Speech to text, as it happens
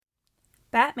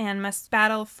Batman must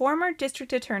battle former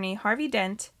District Attorney Harvey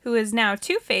Dent, who is now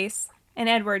Two-Face, and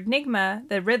Edward Nygma,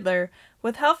 the Riddler,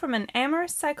 with help from an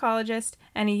amorous psychologist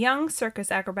and a young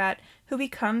circus acrobat who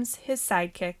becomes his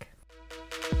sidekick.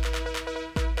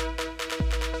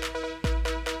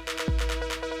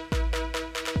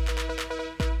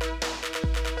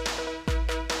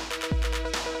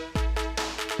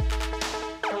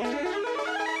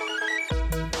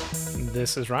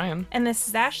 This is Ryan. And this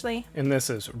is Ashley. And this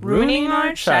is Ruining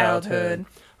Our Childhood,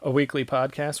 a weekly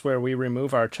podcast where we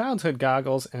remove our childhood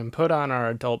goggles and put on our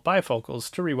adult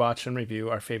bifocals to rewatch and review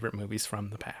our favorite movies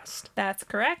from the past. That's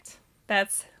correct.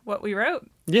 That's what we wrote.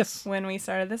 Yes. When we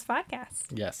started this podcast.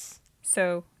 Yes.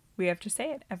 So we have to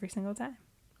say it every single time.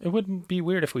 It would be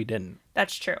weird if we didn't.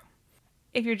 That's true.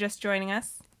 If you're just joining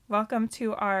us, welcome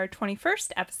to our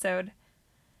 21st episode.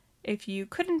 If you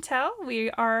couldn't tell,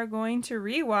 we are going to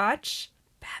rewatch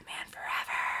Batman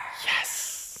Forever.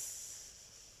 Yes!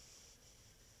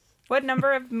 What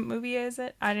number of movie is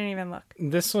it? I didn't even look.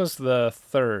 This was the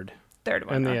third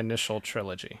one. In the initial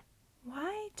trilogy.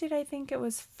 Why did I think it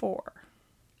was 4?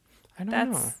 I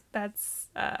don't know. That's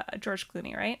George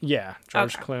Clooney, right? Yeah,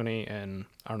 George Clooney and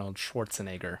Arnold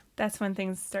Schwarzenegger. That's when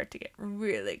things start to get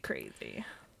really crazy.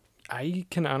 I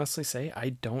can honestly say I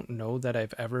don't know that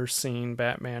I've ever seen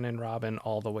Batman and Robin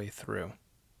all the way through.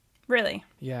 Really?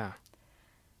 Yeah.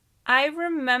 I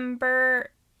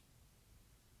remember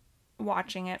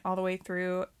watching it all the way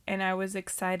through, and I was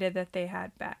excited that they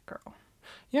had Batgirl.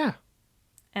 Yeah.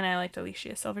 And I liked Alicia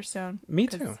Silverstone. Me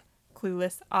too.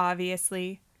 Clueless,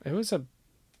 obviously. I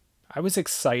was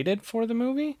excited for the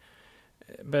movie,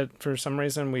 but for some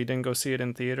reason we didn't go see it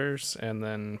in theaters, and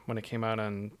then when it came out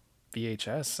on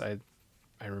VHS,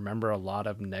 I remember a lot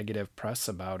of negative press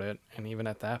about it, and even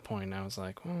at that point I was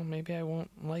like, well, maybe I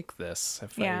won't like this.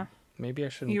 Maybe I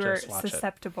shouldn't just watch it. You were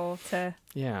susceptible to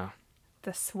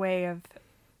the sway of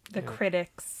the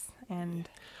critics and...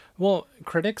 Well,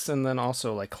 critics and then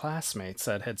also like classmates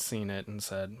that had seen it and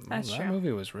said, that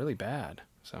movie was really bad.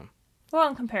 So, well,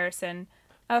 in comparison,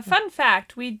 fun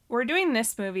fact, we're doing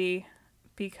this movie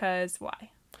because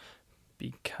why?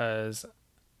 Because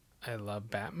I love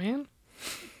Batman.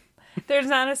 There's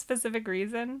not a specific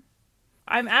reason.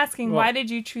 I'm asking, why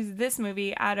did you choose this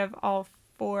movie out of all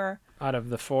 4? Out of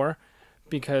the 4?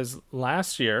 Because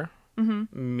last year,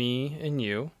 me and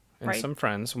you and some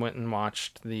friends went and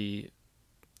watched the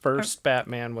first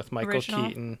Batman with Michael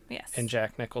Keaton and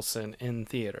Jack Nicholson in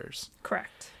theaters.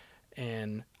 Correct.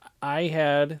 And I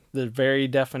had the very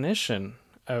definition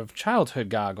of childhood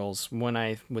goggles when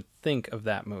I would think of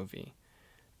that movie.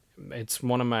 It's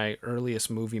one of my earliest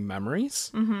movie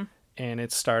memories, and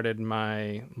it started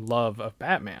my love of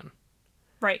Batman.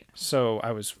 Right. So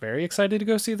I was very excited to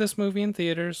go see this movie in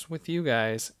theaters with you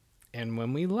guys, and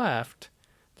when we left,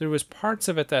 there was parts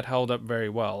of it that held up very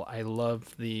well. I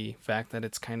love the fact that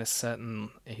it's kind of set in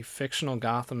a fictional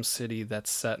Gotham City that's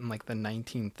set in like the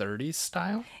 1930s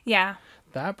style. Yeah.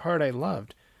 That part I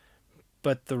loved,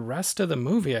 but the rest of the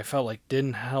movie I felt like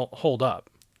didn't hold up.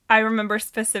 I remember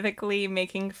specifically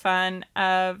making fun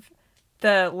of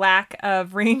the lack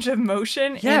of range of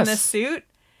motion in the suit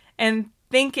and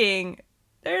thinking,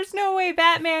 there's no way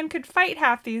Batman could fight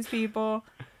half these people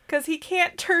because he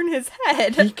can't turn his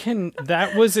head.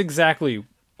 That was exactly,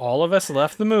 all of us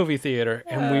left the movie theater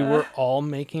and we were all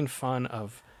making fun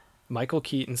of Michael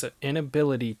Keaton's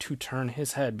inability to turn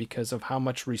his head because of how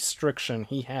much restriction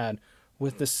he had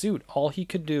with the suit. All he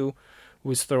could do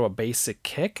was throw a basic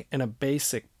kick and a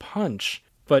basic punch,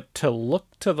 but to look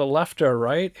to the left or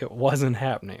right, it wasn't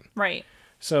happening. Right.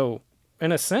 So,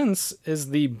 in a sense,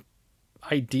 is the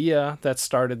idea that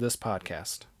started this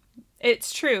podcast.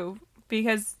 It's true,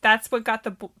 because that's what got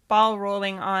the ball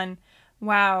rolling on,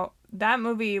 wow, that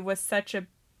movie was such a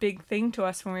big thing to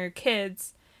us when we were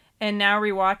kids, and now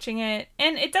rewatching it,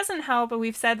 and it doesn't help, but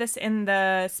we've said this in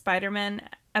the Spider-Man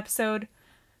episode.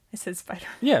 I said Spider-Man.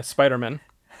 Yeah, Spider-Man.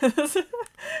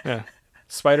 Yeah,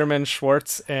 Spider-Man,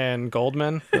 Schwartz, and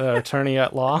Goldman, the attorney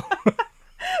at law.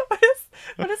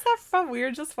 What is that from? We were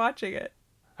just watching it.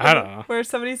 I don't know. Where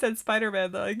somebody said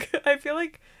Spider-Man. Like, I feel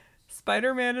like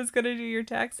Spider-Man is going to do your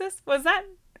taxes. Was that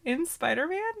in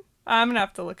Spider-Man? I'm going to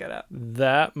have to look it up.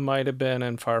 That might have been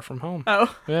in Far From Home.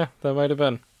 Oh. Yeah, that might have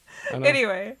been.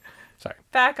 Anyway. Sorry.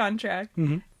 Back on track.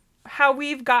 Mm-hmm. How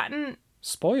we've gotten...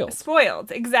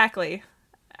 Spoiled, exactly.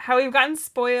 How we've gotten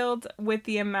spoiled with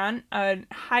the amount of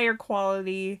higher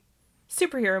quality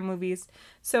superhero movies.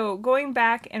 So going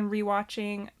back and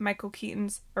rewatching Michael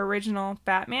Keaton's original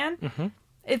Batman,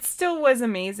 it still was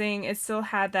amazing. It still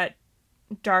had that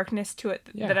darkness to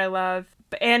it that I love,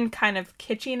 and kind of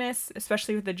kitschiness,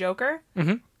 especially with the Joker.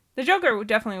 The Joker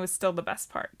definitely was still the best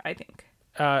part, I think.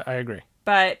 I agree.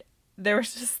 But there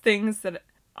was just things that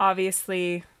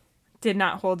obviously did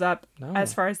not hold up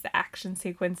as far as the action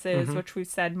sequences, which we've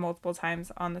said multiple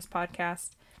times on this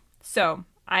podcast. So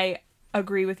I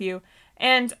agree with you.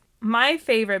 And my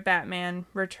favorite Batman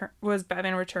was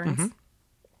Batman Returns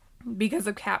because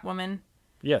of Catwoman.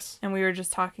 Yes. And we were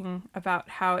just talking about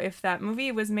how if that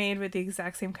movie was made with the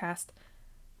exact same cast,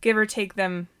 give or take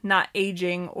them not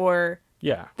aging or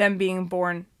them being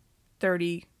born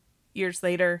 30 years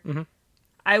later,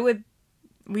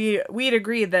 we'd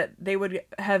agree that they would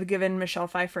have given Michelle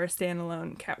Pfeiffer a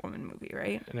standalone Catwoman movie,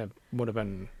 right? And it would have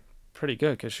been pretty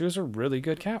good because she was a really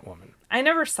good Catwoman. I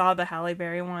never saw the Halle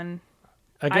Berry one.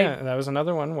 Again, that was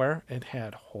another one where it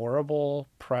had horrible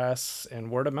press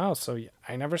and word of mouth, so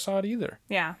I never saw it either.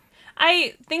 Yeah.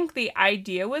 I think the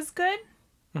idea was good.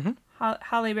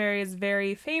 Halle Berry is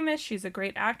very famous. She's a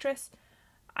great actress.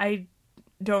 I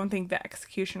don't think the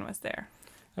execution was there.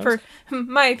 For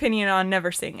my opinion on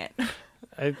never seeing it.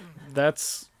 I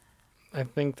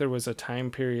think there was a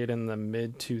time period in the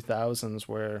mid-2000s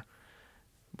where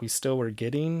we still were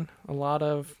getting a lot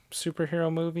of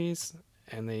superhero movies,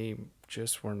 and they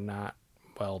just were not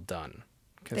well done.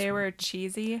 They were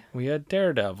cheesy. We had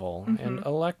Daredevil and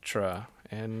Elektra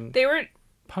and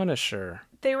Punisher.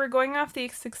 They were going off the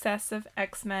success of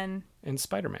X-Men and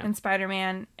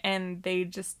Spider-Man. And they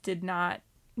just did not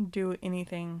do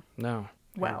anything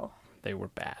well. They were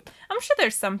bad. I'm sure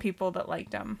there's some people that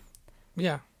liked them.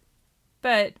 Yeah.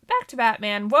 But back to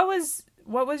Batman, what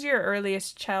was your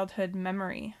earliest childhood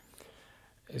memory?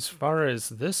 As far as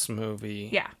this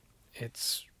movie,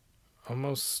 it's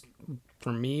almost,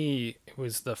 for me, it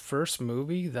was the first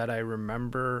movie that I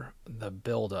remember the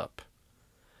build-up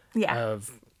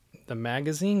of the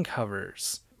magazine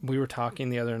covers. We were talking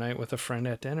the other night with a friend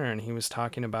at dinner, and he was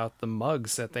talking about the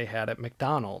mugs that they had at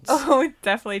McDonald's. Oh,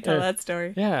 definitely tell that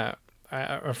story. Yeah.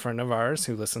 A friend of ours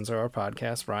who listens to our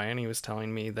podcast, Ryan, he was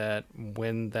telling me that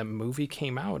when the movie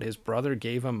came out, his brother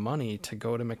gave him money to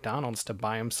go to McDonald's to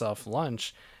buy himself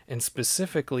lunch and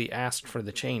specifically asked for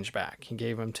the change back. He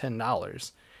gave him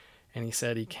 $10. And he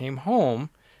said he came home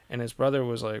and his brother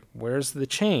was like, "Where's the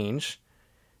change?"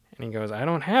 And he goes, "I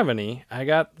don't have any. I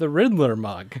got the Riddler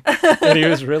mug." And he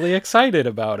was really excited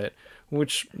about it,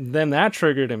 which then that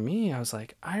triggered in me. I was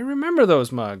like, I remember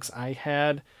those mugs. I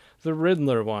had the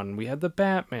Riddler one. We had the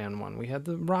Batman one. We had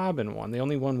the Robin one. The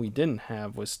only one we didn't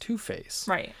have was Two-Face.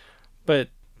 Right. But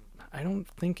I don't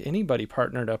think anybody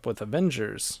partnered up with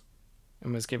Avengers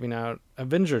and was giving out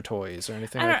Avenger toys or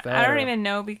anything like that. I don't even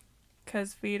know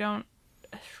because we don't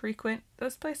frequent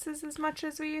those places as much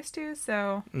as we used to.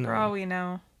 So for all we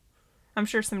know, I'm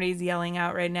sure somebody's yelling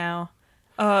out right now.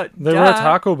 They were at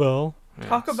Taco Bell.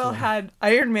 Taco Bell had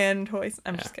Iron Man toys.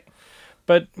 I'm just kidding.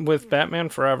 But with Batman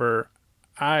Forever,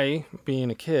 I, being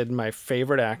a kid, my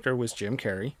favorite actor was Jim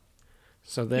Carrey.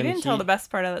 So then you didn't tell the best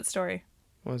part of that story.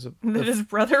 Was it that his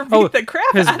brother beat the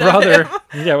crap his out brother, of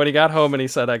him? Yeah, when he got home and he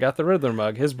said, "I got the Riddler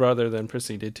mug," his brother then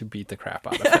proceeded to beat the crap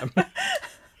out of him.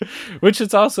 Which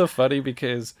is also funny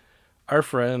because our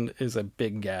friend is a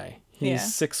big guy. He's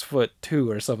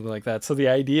 6'2" or something like that. So the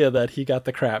idea that he got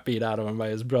the crap beat out of him by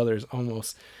his brother is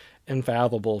almost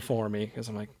unfathomable for me because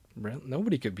I'm like,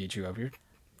 nobody could beat you up. You're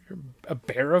a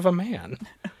bear of a man.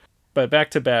 But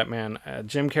back to Batman,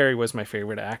 Jim Carrey was my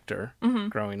favorite actor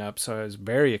growing up, so I was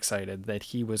very excited that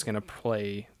he was going to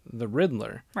play the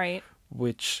Riddler. Right.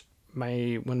 Which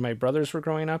when my brothers were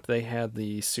growing up, they had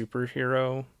the Super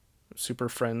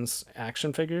Friends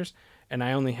action figures, and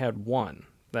I only had one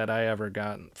that I ever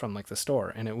got from like the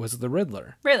store, and it was the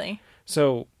Riddler. Really?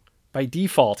 So by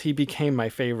default, he became my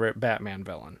favorite Batman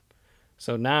villain.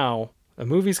 So now a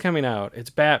movie's coming out, it's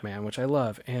Batman, which I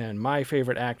love, and my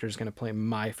favorite actor is going to play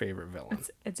my favorite villain.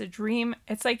 It's a dream.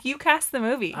 It's like you cast the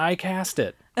movie. I cast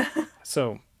it.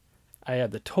 So I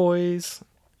had the toys.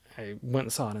 I went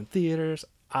and saw it in theaters.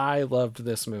 I loved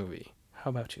this movie.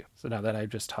 How about you? So now that I've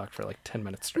just talked for like 10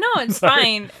 minutes straight. No, it's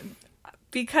fine.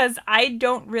 Because I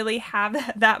don't really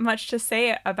have that much to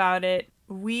say about it.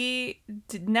 We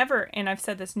did never, and I've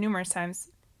said this numerous times,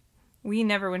 we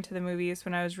never went to the movies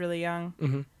when I was really young.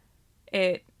 Mm-hmm.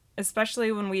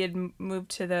 Especially when we had moved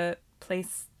to the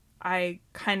place I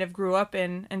kind of grew up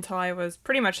in until I was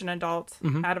pretty much an adult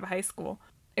out of high school.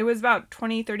 It was about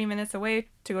 20, 30 minutes away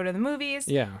to go to the movies.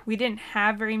 Yeah. We didn't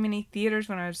have very many theaters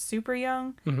when I was super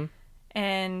young. Mm-hmm.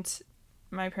 And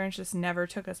my parents just never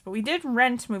took us. But we did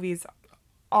rent movies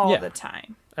all the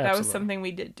time. Absolutely. That was something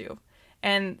we did do.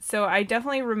 And so I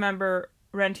definitely remember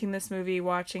renting this movie,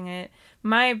 watching it.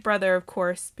 My brother, of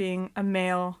course, being a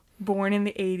male born in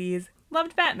the 80s,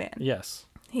 loved Batman. Yes.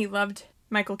 He loved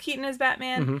Michael Keaton as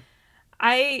Batman. Mm-hmm.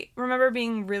 I remember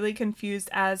being really confused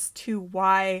as to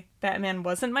why Batman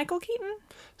wasn't Michael Keaton.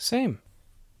 Same.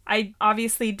 I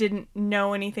obviously didn't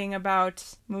know anything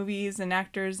about movies and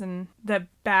actors and the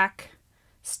back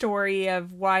story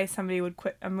of why somebody would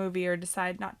quit a movie or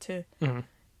decide not to. Mm-hmm.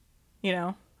 You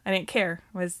know, I didn't care.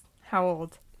 Was how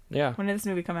old? Yeah. When did this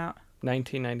movie come out?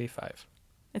 1995.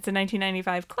 It's a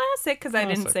 1995 classic because I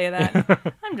didn't say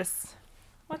that. I'm just...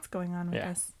 What's going on with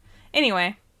this?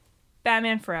 Anyway,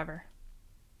 Batman Forever.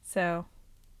 So,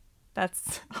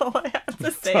 that's all I have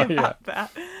to say about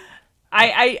that.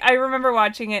 I remember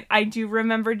watching it. I do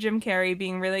remember Jim Carrey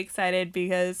being really excited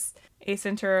because Ace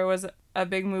Ventura was a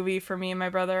big movie for me and my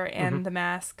brother, and The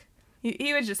Mask.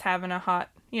 He was just having a hot...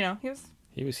 You know, he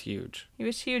was huge. He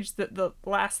was huge the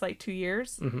last, 2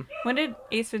 years. Mm-hmm. When did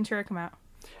Ace Ventura come out?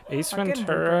 Ace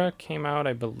Ventura came out,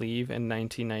 I believe, in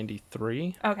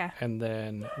 1993. Okay. And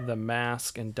then The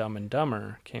Mask and Dumb and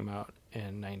Dumber came out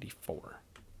in 94.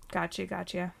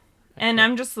 Gotcha. And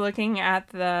I'm just looking at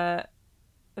the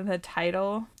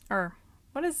title, or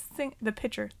what is the thing? The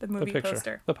picture, the movie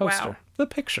poster. The poster. Wow. The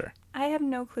picture. I have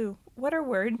no clue. What are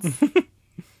words?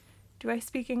 Do I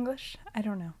speak English? I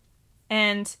don't know.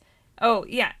 And,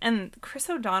 and Chris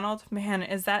O'Donnell, man,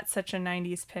 is that such a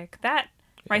 90s pick. That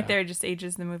right there just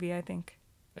ages the movie, I think.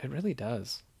 It really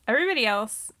does. Everybody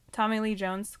else, Tommy Lee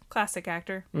Jones, classic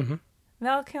actor. Mm-hmm.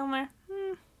 Val Kilmer,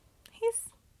 he's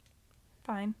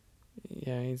fine.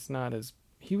 Yeah, he's not as...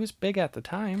 He was big at the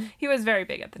time. He was very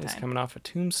big at the time. He's coming off of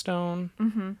Tombstone.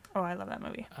 Mm-hmm. Oh, I love that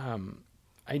movie.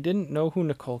 I didn't know who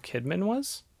Nicole Kidman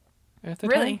was at the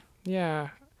time. Really? Yeah.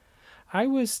 I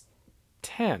was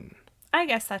 10. I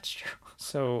guess that's true.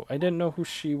 So I didn't know who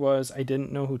she was. I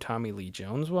didn't know who Tommy Lee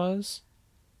Jones was.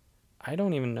 I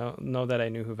don't even know that I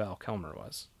knew who Val Kilmer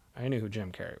was. I knew who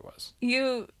Jim Carrey was.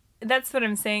 That's what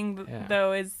I'm saying,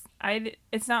 though, is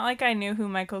it's not like I knew who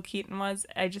Michael Keaton was.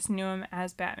 I just knew him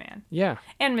as Batman. Yeah.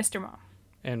 And Mr. Mom.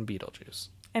 And Beetlejuice.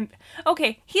 And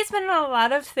okay, he's been in a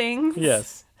lot of things.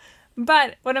 Yes.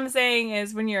 But what I'm saying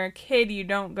is when you're a kid, you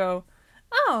don't go,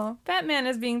 oh, Batman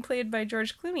is being played by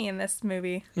George Clooney in this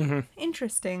movie. Mm-hmm.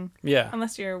 Interesting. Yeah.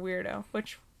 Unless you're a weirdo,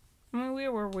 which, we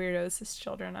were weirdos as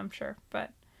children, I'm sure. But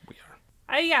we are.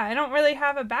 I don't really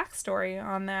have a backstory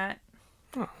on that.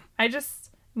 Oh. I just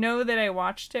know that I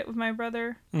watched it with my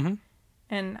brother. Mm-hmm.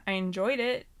 And I enjoyed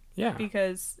it. Yeah.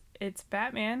 Because it's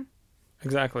Batman.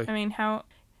 Exactly. I mean,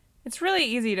 it's really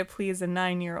easy to please a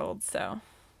 9-year-old, so.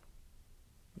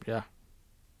 Yeah.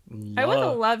 I would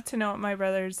love to know what my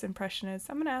brother's impression is.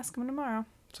 I'm going to ask him tomorrow.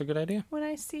 It's a good idea. When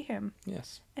I see him.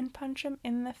 Yes. And punch him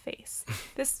in the face.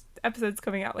 This episode's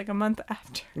coming out a month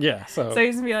after. Yeah, so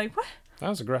he's going to be like, what? That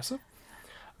was aggressive.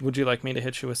 Would you like me to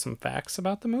hit you with some facts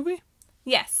about the movie?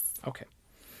 Yes. Okay.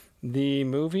 The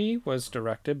movie was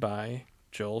directed by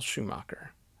Joel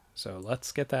Schumacher. So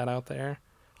let's get that out there.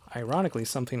 Ironically,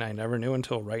 something I never knew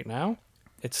until right now.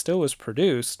 It still was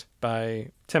produced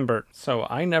by Tim Burton. So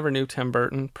I never knew Tim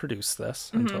Burton produced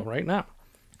this until right now.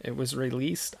 It was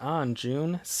released on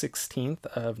June 16th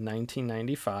of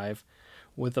 1995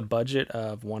 with a budget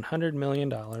of $100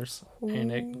 million,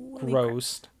 and it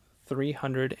grossed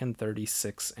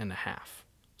 $336.5.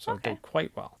 So it did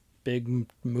quite well. Big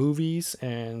movies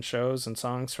and shows and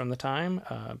songs from the time.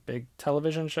 Big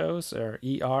television shows are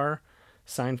ER,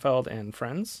 Seinfeld, and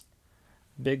Friends.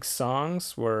 Big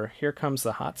songs were Here Comes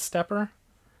the Hot Stepper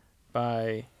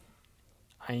by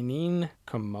Aineen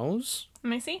Kamoze. Let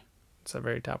me see. It's the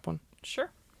very top one. Sure.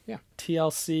 Yeah.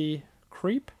 TLC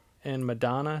Creep and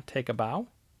Madonna Take a Bow.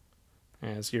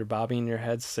 As you're bobbing your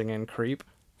head singing Creep.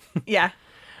 Yeah.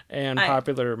 And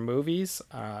popular movies,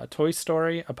 Toy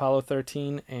Story, Apollo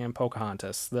 13, and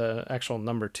Pocahontas. The actual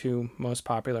number 2 most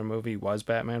popular movie was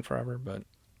Batman Forever, but...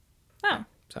 Oh,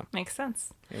 so makes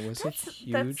sense. It was a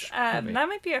huge movie. That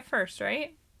might be a first,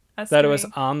 right? That it was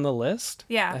on the list?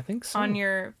 Yeah. I think so. On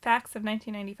your facts of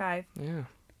 1995. Yeah.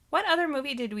 What other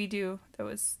movie did we do that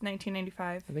was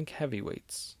 1995? I think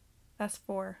Heavyweights. That's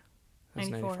 4. That's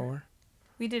 94?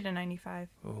 We did a 95.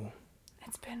 Oh.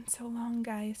 It's been so long,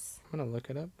 guys. I'm going to look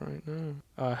it up right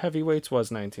now. Heavyweights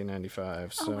was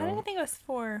 1995, so... Oh, why did I think it was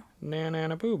 4?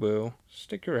 Nana boo boo.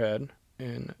 Stick your head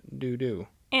in doo-doo.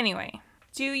 Anyway,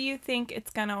 do you think it's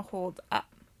going to hold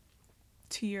up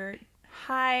to your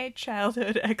high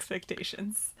childhood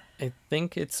expectations? I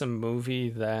think it's a movie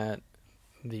that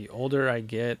the older I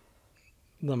get,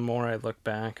 the more I look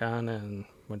back on and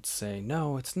would say,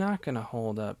 no, it's not going to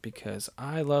hold up because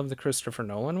I love the Christopher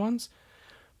Nolan ones.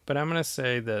 But I'm going to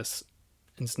say this.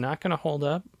 It's not going to hold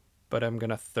up, but I'm going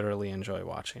to thoroughly enjoy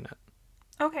watching it.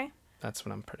 Okay. That's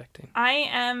what I'm predicting. I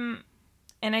am,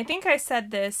 and I think I said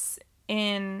this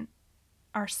in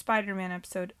our Spider-Man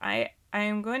episode, I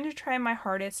am going to try my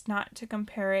hardest not to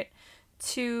compare it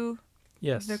to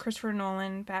the Christopher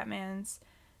Nolan Batmans,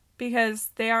 because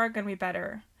they are going to be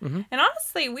better. Mm-hmm. And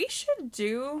honestly, we should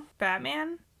do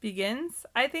Batman Begins.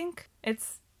 I think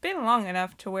it's been long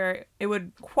enough to where it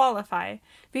would qualify.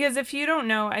 Because if you don't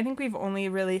know, I think we've only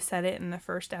really said it in the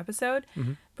first episode,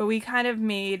 mm-hmm. but we kind of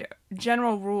made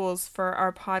general rules for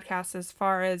our podcast as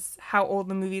far as how old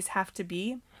the movies have to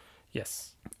be.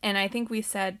 Yes. And I think we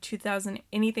said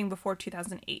anything before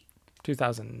 2008.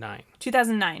 2009.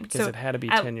 2009. Because it had to be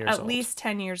 10 years old. At least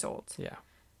 10 years old. Yeah.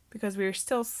 Because we were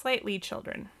still slightly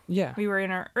children. Yeah. We were in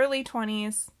our early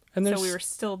 20s, so we were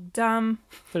still dumb.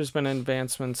 There's been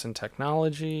advancements in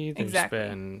technology. There's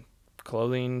been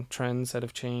clothing trends that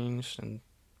have changed. And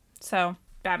so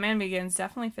Batman Begins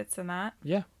definitely fits in that.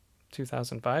 Yeah.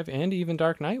 2005. And even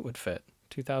Dark Knight would fit.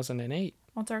 2008.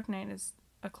 Well, Dark Knight is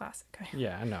a classic.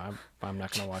 Yeah, I know. I'm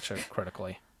not going to watch it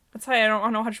critically. That's why I don't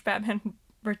want to watch Batman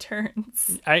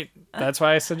Returns. That's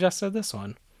why I suggested this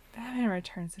one. Batman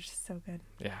Returns is just so good.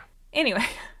 Yeah. Anyway,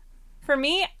 for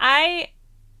me, I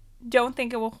don't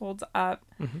think it will hold up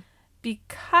mm-hmm.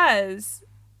 because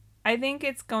I think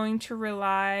it's going to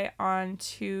rely on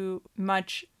too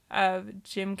much of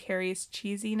Jim Carrey's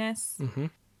cheesiness. Mm-hmm.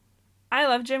 I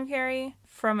love Jim Carrey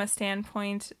from a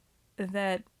standpoint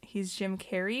that he's Jim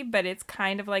Carrey, but it's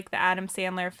kind of like the Adam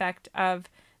Sandler effect of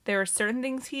there were certain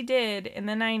things he did in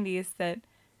the 90s that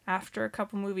after a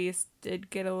couple movies did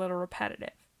get a little repetitive.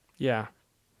 Yeah.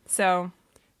 So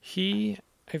he,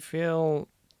 I feel,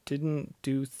 didn't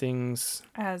do things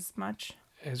as much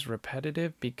as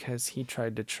repetitive because he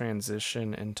tried to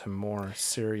transition into more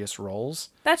serious roles.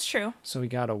 That's true. So he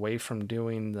got away from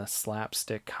doing the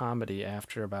slapstick comedy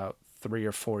after about 3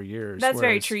 or 4 years. That's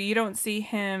very true. You don't see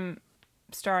him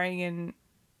starring in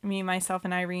Me, Myself,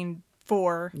 and Irene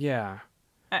 4. Yeah.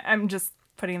 I'm just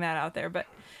putting that out there, but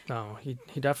no, he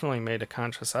definitely made a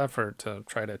conscious effort to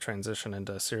try to transition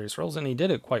into serious roles, and he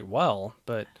did it quite well,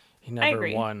 but he never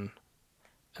won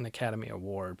an Academy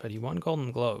Award, but he won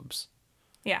Golden Globes.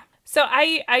 Yeah. So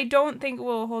I don't think it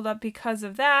will hold up because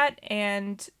of that,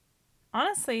 and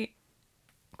honestly,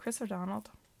 Chris or Donnell.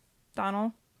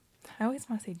 I always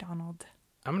want to say Donald.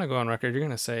 I'm going to go on record. You're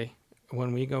going to say,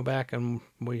 when we go back and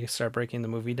we start breaking the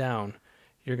movie down,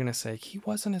 you're going to say, he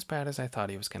wasn't as bad as I thought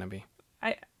he was going to be.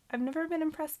 I've never been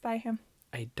impressed by him.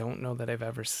 I don't know that I've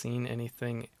ever seen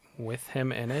anything with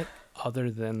him in it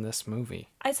other than this movie.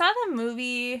 I saw the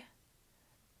movie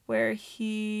where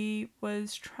he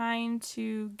was trying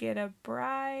to get a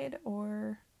bride,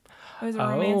 or it was a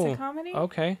romantic comedy.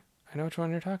 Okay. I know which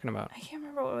one you're talking about. I can't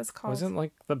remember what it was called. Was it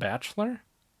like The Bachelor?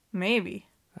 Maybe.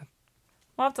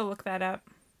 We'll have to look that up.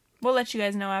 We'll let you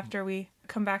guys know after we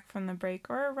come back from the break,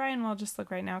 or Ryan will just look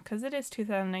right now because it is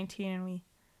 2019 and we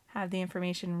have the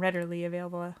information readily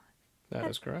available. That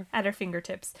is correct. At our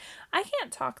fingertips. I can't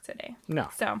talk today. No.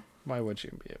 So why would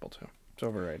you be able to? It's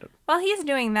overrated. While he's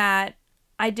doing that,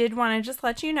 I did want to just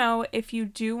let you know, if you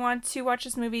do want to watch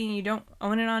this movie and you don't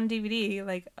own it on DVD,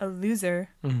 like a loser.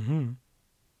 Mm-hmm.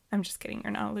 I'm just kidding.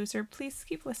 You're not a loser. Please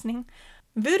keep listening.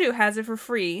 Vudu has it for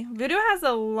free. Vudu has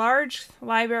a large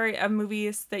library of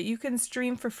movies that you can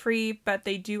stream for free, but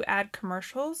they do add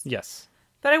commercials. Yes.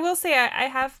 But I will say I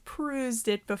have perused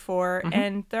it before, mm-hmm.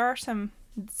 and there are some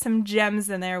gems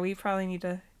in there we probably need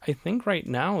to... I think right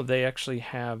now they actually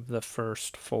have the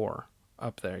first 4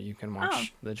 up there. You can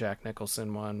watch the Jack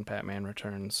Nicholson one, Batman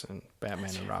Returns, and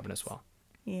Batman and Robin as well.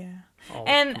 Yeah.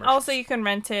 And also you can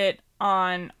rent it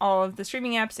on all of the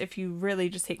streaming apps if you really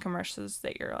just hate commercials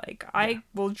that you're like, I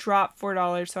will drop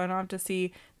 $4 so I don't have to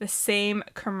see the same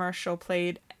commercial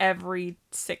played every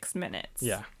 6 minutes.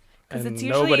 Yeah. And it's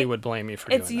usually, nobody would blame you for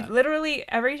doing that. It's literally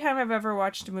every time I've ever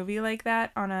watched a movie like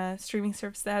that on a streaming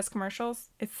service that has commercials,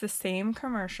 it's the same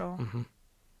commercial mm-hmm.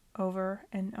 over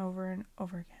and over and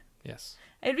over again. Yes.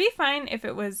 It'd be fine if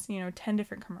it was, 10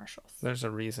 different commercials. There's a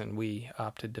reason we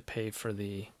opted to pay for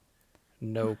the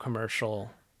no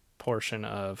commercial portion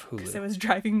of Hulu. Because it was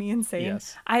driving me insane.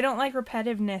 Yes. I don't like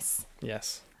repetitiveness.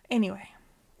 Yes. Anyway.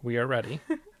 We are ready.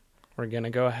 We're going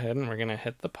to go ahead and we're going to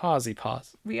hit the pause.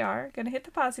 We are going to hit the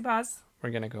pause.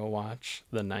 We're going to go watch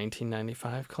the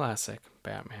 1995 classic,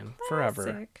 Batman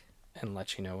Forever, and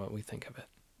let you know what we think of it.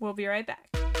 We'll be right back.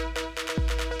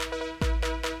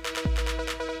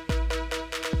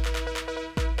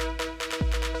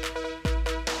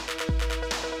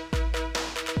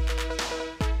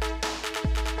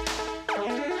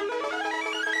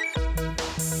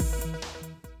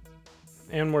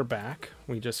 And we're back.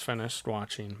 We just finished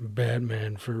watching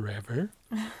Batman Forever,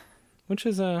 which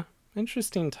is a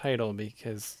interesting title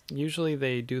because usually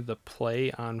they do the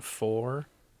play on 4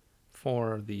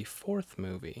 for the fourth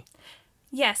movie.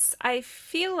 Yes, I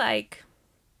feel like,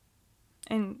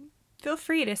 and feel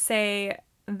free to say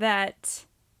that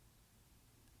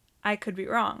I could be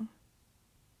wrong.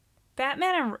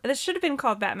 This should have been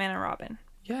called Batman and Robin.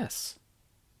 Yes.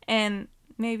 And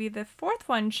maybe the fourth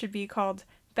one should be called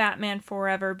Batman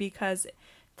Forever because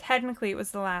technically it was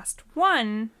the last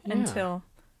one until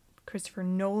Christopher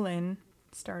Nolan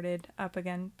started up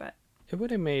again. But it would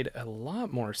have made a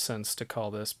lot more sense to call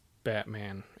this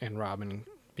Batman and Robin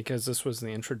because this was the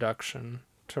introduction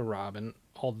to Robin.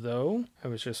 Although I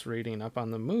was just reading up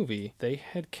on the movie, they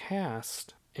had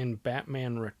cast in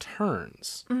Batman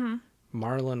Returns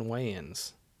Marlon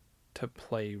Wayans to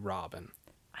play Robin.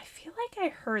 I feel like I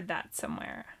heard that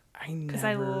somewhere. Because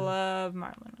I love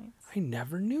Marlon Wayans. I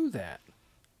never knew that.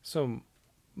 So,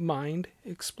 mind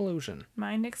explosion.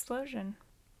 Mind explosion.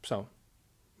 So,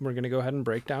 we're going to go ahead and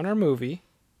break down our movie,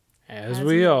 as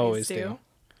we always do,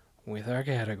 with our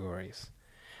categories.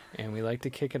 And we like to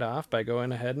kick it off by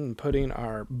going ahead and putting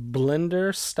our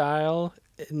Blender-style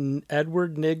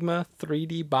Edward Nygma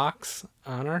 3D box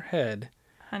on our head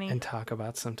and talk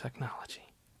about some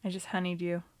technology. I just honeyed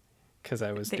you. Because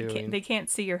I was they can't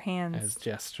see your hands. I was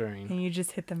gesturing. And you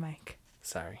just hit the mic.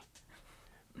 Sorry.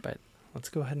 But let's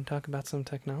go ahead and talk about some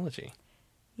technology.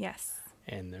 Yes.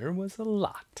 And there was a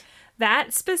lot.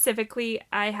 That specifically,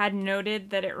 I had noted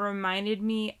that it reminded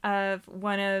me of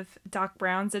one of Doc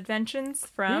Brown's inventions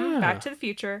from Back to the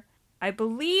Future. I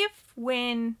believe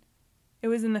when it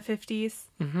was in the 50s.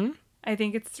 Mm-hmm. I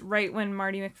think it's right when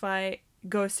Marty McFly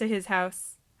goes to his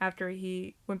house after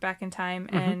he went back in time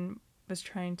and was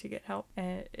trying to get help.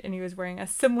 And he was wearing a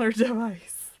similar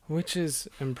device. Which is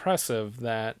impressive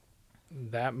that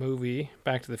movie,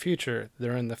 Back to the Future,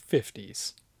 they're in the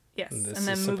 50s. Yes, and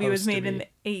the movie was made in the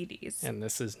 80s. And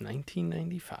this is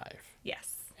 1995.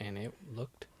 Yes. And it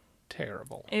looked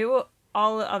terrible.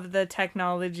 All of the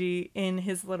technology in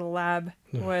his little lab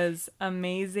was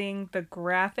amazing. The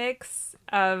graphics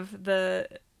of the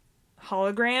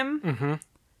hologram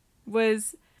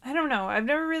was, I don't know, I've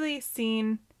never really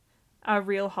seen a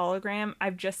real hologram.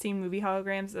 I've just seen movie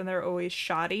holograms and they're always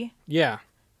shoddy. Yeah.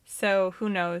 So who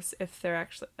knows if they're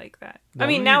actually like that.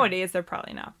 Nowadays they're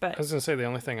probably not, but I was going to say the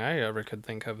only thing I ever could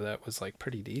think of that was like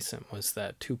pretty decent was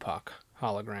that Tupac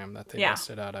hologram that they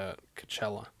busted out at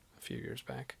Coachella a few years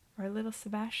back. Or little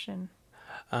Sebastian.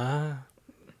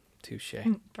 Touche.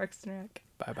 Parks and Rec.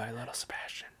 Bye-bye, little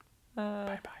Sebastian.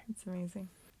 Bye-bye. It's amazing.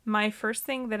 My first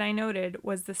thing that I noted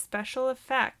was the special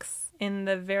effects in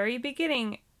the very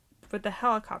beginning with the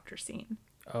helicopter scene.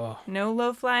 Oh. No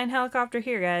low-flying helicopter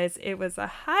here, guys. It was a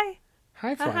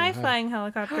high-flying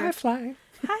helicopter. High-flying.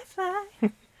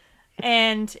 High-fly.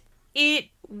 And it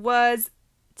was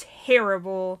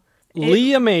terrible.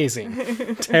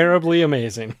 Amazing. Terribly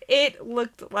amazing. It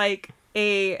looked like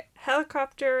a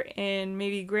helicopter in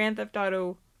maybe Grand Theft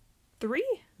Auto 3?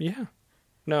 Yeah.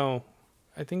 No.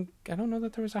 I don't know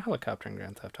that there was a helicopter in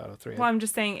Grand Theft Auto 3. Well, I'm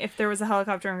just saying, if there was a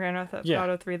helicopter in Grand Theft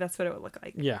Auto 3, that's what it would look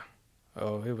like. Yeah.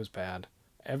 Oh, it was bad.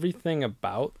 Everything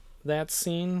about that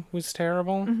scene was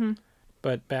terrible,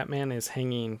 but Batman is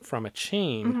hanging from a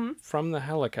chain from the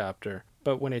helicopter.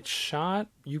 But when it's shot,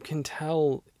 you can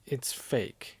tell it's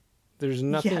fake. There's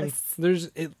nothing. Yes.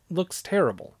 It looks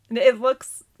terrible. It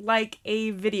looks like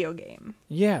a video game.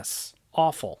 Yes.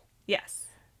 Awful. Yes.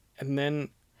 And then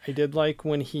I did like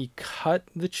when he cut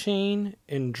the chain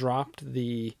and dropped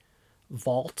the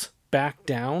vault back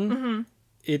down.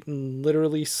 It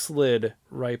literally slid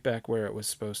right back where it was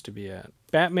supposed to be at.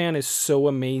 Batman is so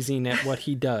amazing at what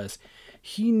he does.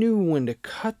 He knew when to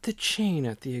cut the chain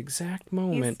at the exact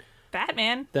moment. He's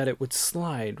Batman. That it would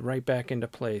slide right back into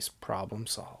place. Problem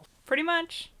solved. Pretty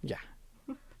much. Yeah.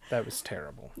 That was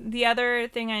terrible. The other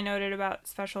thing I noted about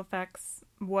special effects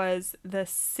was the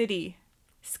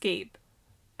cityscape.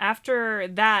 After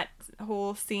that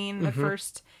whole scene, the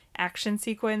first action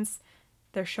sequence,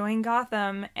 they're showing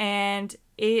Gotham, and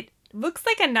it looks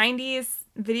like a 90s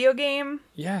video game.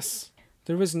 Yes.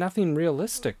 There was nothing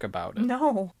realistic about it.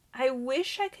 No. I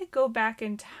wish I could go back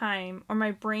in time, or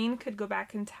my brain could go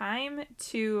back in time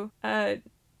to a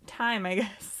time, I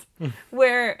guess,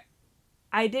 where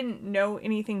I didn't know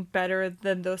anything better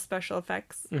than those special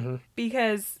effects.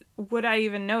 Because would I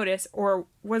even notice? Or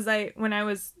was I, when I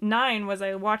was 9, was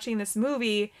I watching this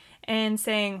movie and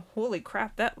saying, holy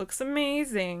crap, that looks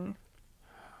amazing?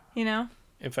 You know?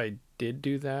 If I did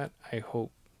do that, I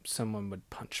hope someone would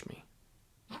punch me.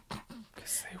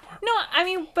 Because they were... No, I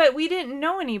mean, but we didn't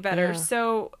know any better. Yeah.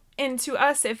 So, and to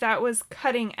us, if that was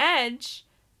cutting edge,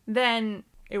 then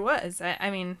it was. I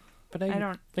mean... But I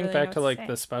don't think really back to like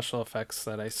the special effects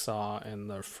that I saw in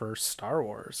the first Star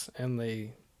Wars, and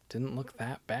they didn't look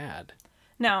that bad.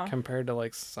 No. Compared to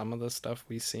like some of the stuff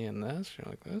we see in this, you're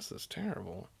like, this is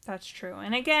terrible. That's true.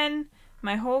 And again,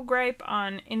 my whole gripe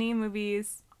on any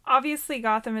movies, obviously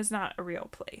Gotham is not a real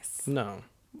place. No.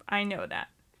 I know that.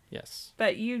 Yes.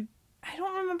 But I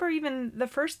don't remember even the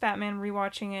first Batman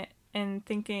rewatching it and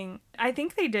thinking, I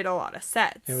think they did a lot of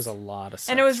sets. It was a lot of sets.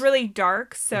 And it was really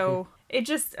dark, so it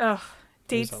just,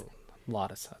 dates. It was a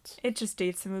lot of sets. It just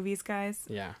dates the movies, guys.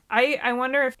 Yeah. I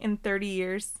wonder if in 30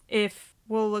 years, if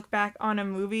we'll look back on a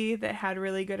movie that had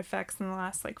really good effects in the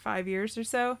last, 5 years or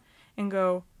so and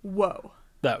go, whoa.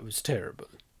 That was terrible.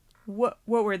 What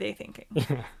were they thinking?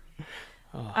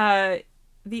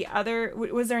 The other,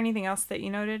 was there anything else that you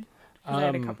noted? I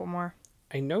had a couple more.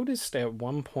 I noticed at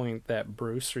one point that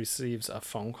Bruce receives a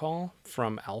phone call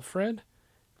from Alfred,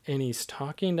 and he's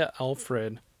talking to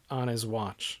Alfred on his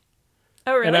watch.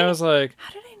 Oh, really? And I was like...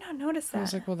 How did I not notice that? I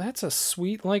was like, well, that's a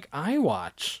sweet,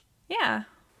 iWatch. Yeah.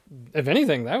 If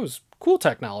anything, that was cool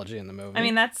technology in the movie. I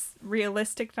mean, that's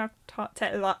realistic. Not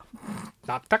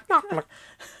technology.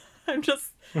 I'm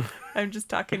just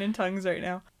talking in tongues right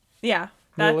now. Yeah.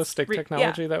 Realistic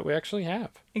technology that we actually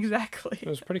have. Exactly. It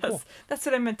was pretty cool. That's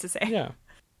what I meant to say. Yeah.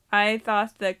 I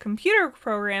thought the computer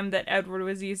program that Edward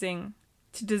was using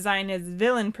to design his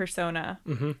villain persona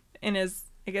in his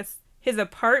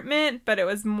apartment, but it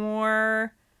was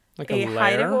more like a lair?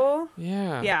 hidey hole.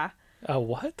 Yeah. Yeah. A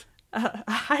what? A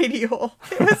hidey hole.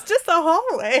 It was just a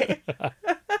hallway.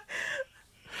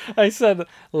 I said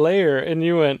lair, and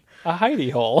you went, a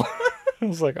hidey hole. I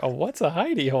was like, oh, what's a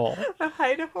hidey hole? A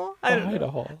hidey hole? I don't know.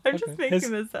 Hole. I'm just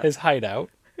making this up. His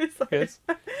hideout. Yes.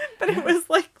 But it was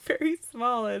very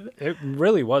small. And it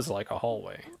really was like a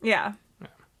hallway. Yeah.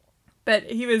 But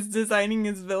he was designing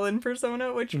his villain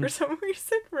persona, which for some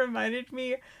reason reminded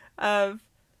me of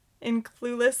in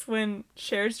Clueless when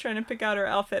Cher's trying to pick out her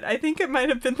outfit. I think it might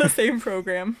have been the same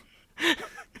program.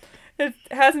 It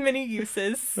has many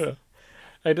uses. Yeah.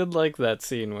 I did like that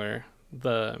scene where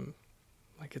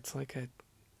it's like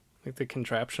the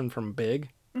contraption from Big.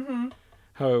 Mm-hmm.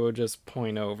 How it would just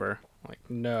point over. Like,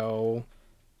 no.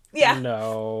 Yeah.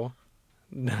 No.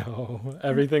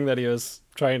 Everything that he was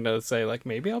trying to say,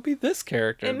 maybe I'll be this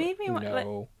character. It made me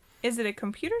no. Is it a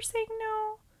computer saying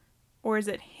no? Or is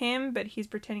it him, but he's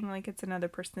pretending like it's another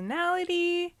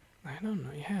personality? I don't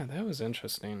know. Yeah, that was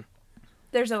interesting.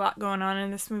 There's a lot going on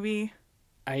in this movie.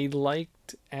 I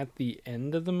liked at the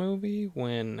end of the movie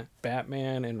when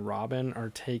Batman and Robin are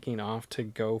taking off to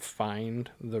go find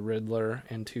the Riddler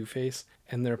and Two-Face,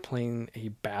 and they're playing a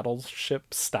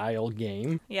battleship-style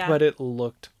game. Yeah. But it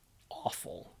looked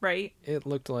awful. Right. It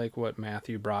looked like what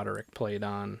Matthew Broderick played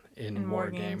on in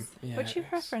War Game. Yeah, which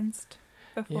you've referenced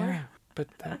before. Yeah, but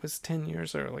that was 10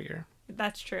 years earlier.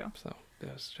 That's true. So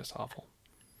it was just awful.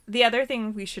 The other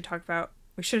thing we should have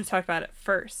talked about it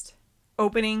first.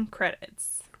 Opening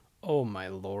credits. Oh my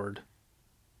lord.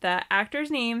 The actors'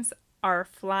 names are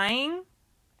flying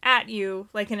at you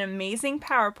like an amazing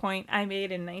PowerPoint I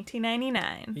made in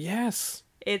 1999. Yes.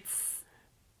 It's...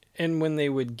 And when they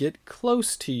would get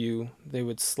close to you, they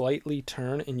would slightly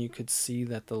turn and you could see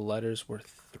that the letters were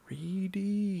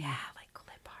 3D. Yeah, like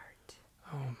clip art.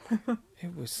 Oh,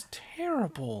 it was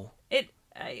terrible.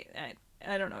 I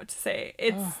don't know what to say.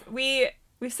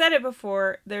 We've said it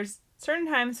before. There's certain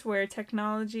times where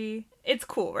technology, it's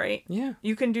cool, right? Yeah.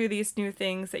 You can do these new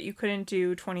things that you couldn't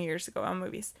do 20 years ago on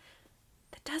movies.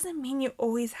 That doesn't mean you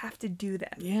always have to do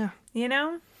that. Yeah. You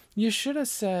know? You should have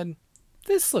said,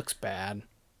 this looks bad.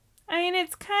 I mean,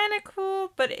 it's kind of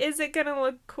cool, but is it going to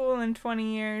look cool in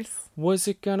 20 years? Was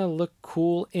it going to look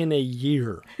cool in a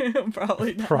year?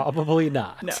 Probably not. Probably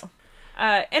not. No.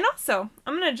 And also,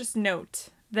 I'm going to just note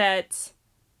that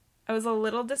I was a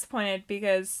little disappointed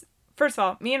because, first of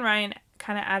all, me and Ryan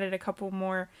kind of added a couple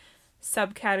more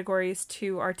subcategories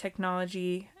to our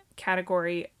technology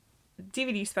category,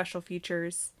 DVD special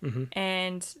features,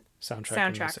 and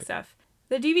soundtrack stuff.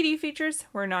 The DVD features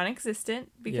were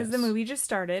non-existent because the movie just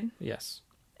started. Yes.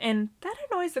 And that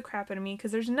annoys the crap out of me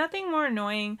because there's nothing more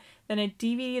annoying than a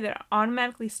DVD that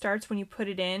automatically starts when you put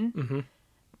it in. Mm-hmm.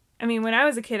 I mean, when I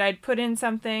was a kid, I'd put in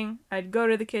something, I'd go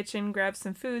to the kitchen, grab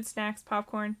some food, snacks,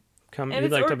 popcorn.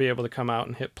 You'd like to be able to come out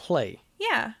and hit play.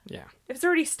 Yeah. Yeah. If it's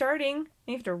already starting,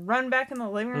 you have to run back in the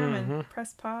living room and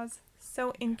press pause.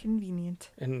 So inconvenient.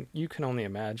 And you can only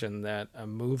imagine that a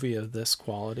movie of this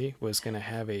quality was going to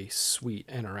have a sweet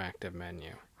interactive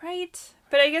menu. Right.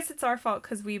 But I guess it's our fault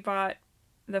because we bought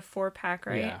the 4-pack,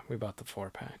 right? Yeah, we bought the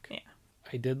 4-pack. Yeah.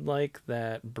 I did like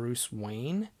that Bruce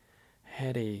Wayne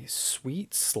had a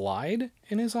sweet slide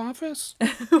in his office.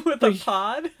 With a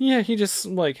pod? Yeah, he just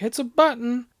hits a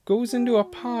button, goes into a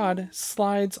pod,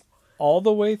 slides all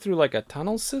the way through like a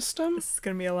tunnel system. This is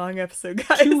going to be a long episode,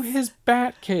 guys. To his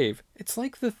bat cave. It's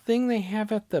like the thing they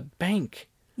have at the bank.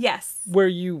 Yes. Where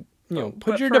you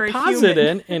put your deposit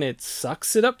in and it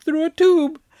sucks it up through a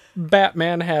tube.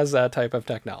 Batman has that type of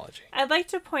technology. I'd like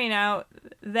to point out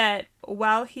that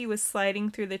while he was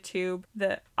sliding through the tube,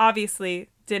 that obviously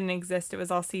didn't exist. It was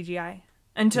all CGI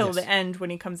until the end when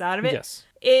he comes out of it. Yes.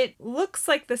 It looks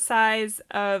like the size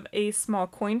of a small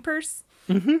coin purse.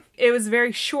 Mm-hmm. It was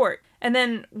very short. And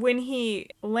then when he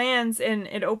lands and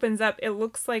it opens up, it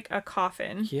looks like a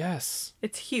coffin. Yes.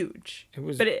 It's huge. It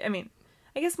was. But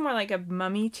I guess more like a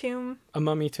mummy tomb. A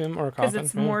mummy tomb or a coffin. Because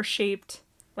it's more shaped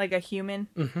like a human.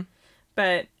 Mm-hmm.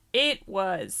 But it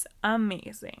was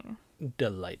amazing.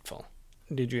 Delightful.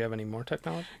 Did you have any more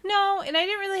technology? No, and I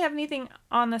didn't really have anything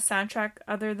on the soundtrack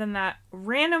other than that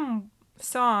random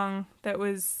song that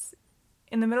was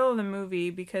in the middle of the movie,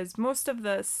 because most of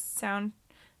the sound,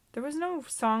 there was no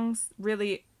songs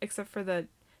really except for the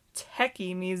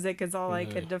techie music is all I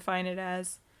could define it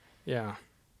as. Yeah.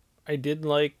 I did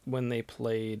like when they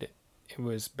played, it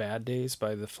was Bad Days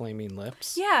by the Flaming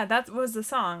Lips. Yeah, that was the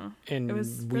song. And it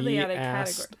was really out of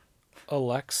category.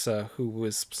 Alexa, who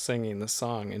was singing the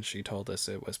song, and she told us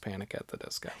it was Panic at the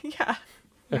Disco. Yeah.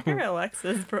 Your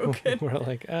Alexa's broken. We're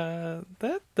like,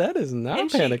 that is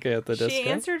not Panic at the Disco. She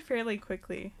answered fairly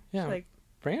quickly. Yeah. Like,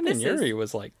 Brandon Urie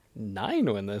was like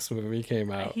 9 when this movie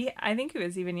came out. I think he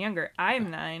was even younger.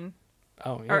 I'm 9.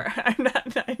 Oh, yeah. Or I'm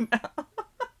not 9 now.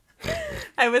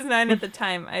 I was 9 at the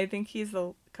time. I think he's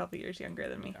a couple years younger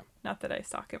than me. Yeah. Not that I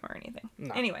stalk him or anything.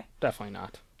 No, anyway. Definitely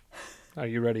not. Are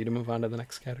you ready to move on to the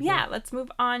next category? Yeah, let's move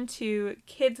on to,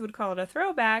 kids would call it a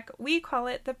throwback. We call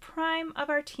it the prime of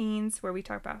our teens, where we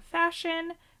talk about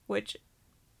fashion, which,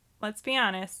 let's be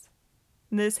honest,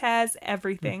 this has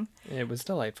everything. It was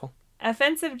delightful.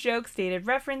 Offensive jokes, dated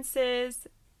references,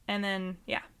 and then,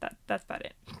 yeah, that's about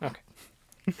it. Okay.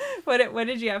 What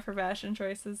did you have for fashion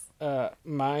choices?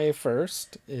 My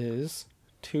first is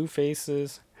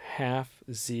Two-Face's half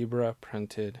zebra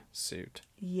printed suit.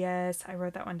 Yes, I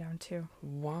wrote that one down too.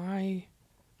 Why?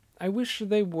 I wish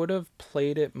they would have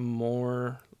played it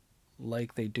more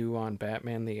like they do on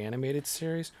Batman the Animated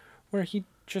Series, where he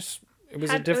just, it was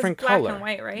a different color. Black and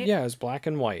white, right? Yeah, it was black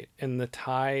and white. And the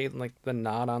tie, like the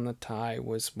knot on the tie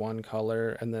was one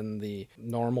color, and then the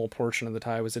normal portion of the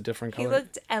tie was a different color. He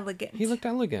looked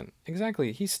elegant.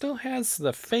 Exactly. He still has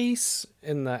the face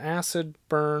and the acid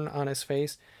burn on his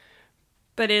face.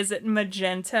 But is it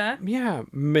magenta? Yeah,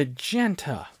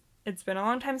 magenta. It's been a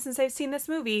long time since I've seen this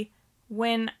movie.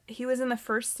 When he was in the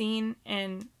first scene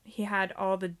and he had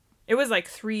it was like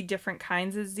 3 different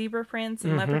kinds of zebra prints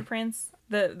and leopard prints.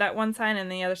 That one side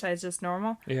and the other side is just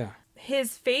normal. Yeah.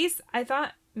 His face, I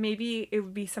thought maybe it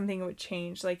would be something that would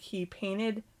change. Like he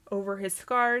painted over his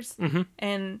scars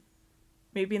and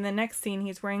maybe in the next scene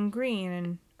he's wearing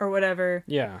green or whatever.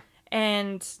 Yeah.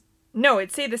 And no,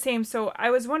 it stayed the same. So I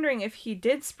was wondering if he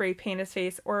did spray paint his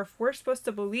face, or if we're supposed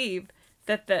to believe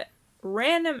that the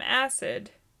random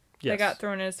acid that got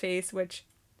thrown in his face, which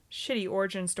shitty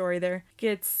origin story there,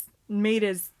 gets made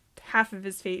his half of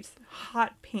his face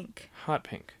hot pink. Hot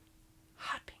pink.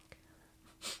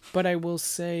 But I will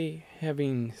say,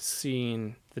 having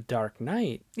seen The Dark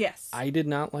Knight, yes, I did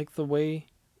not like the way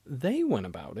they went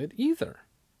about it either.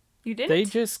 You didn't? They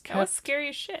just kept... That was scary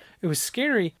as shit. It was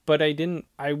scary, but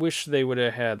I wish they would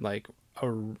have had like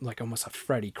almost a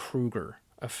Freddy Krueger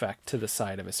effect to the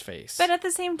side of his face. But at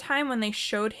the same time, when they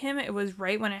showed him, it was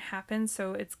right when it happened,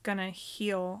 so it's gonna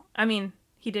heal. I mean,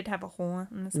 he did have a hole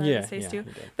in the side of his face too.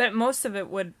 But most of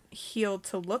it would heal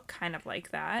to look kind of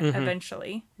like that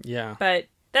eventually. Yeah. But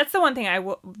that's the one thing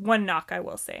one knock I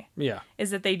will say. Yeah. Is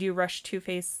that they do rush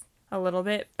Two-Face a little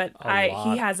bit, but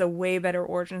he has a way better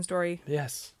origin story.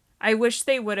 Yes. I wish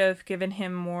they would have given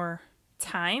him more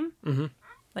time,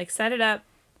 like set it up,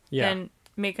 and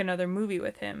make another movie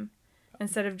with him,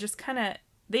 instead of just kind of,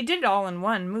 they did it all in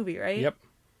one movie, right? Yep.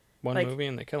 One movie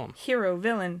and they kill him. Hero,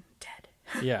 villain, dead.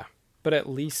 Yeah. But at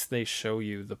least they show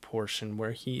you the portion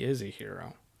where he is a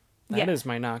hero. That is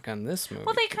my knock on this movie.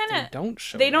 Well, they don't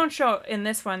show They don't show in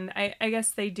this one. I guess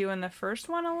they do in the first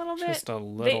one a little bit. Just a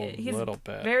little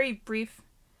bit. Very brief.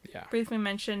 Yeah. Briefly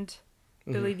mentioned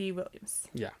Billy D. Williams.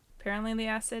 Yeah. Apparently the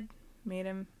acid made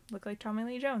him look like Tommy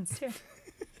Lee Jones, too.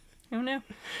 Who knew?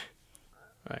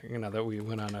 Right, now that we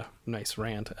went on a nice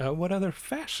rant, what other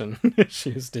fashion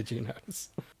issues did you notice?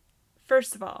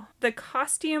 First of all, the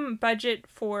costume budget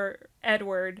for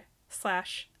Edward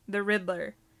 / the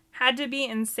Riddler had to be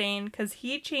insane because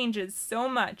he changes so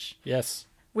much. Yes.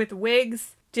 With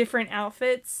wigs, different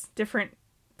outfits, different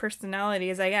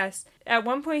personalities, I guess. At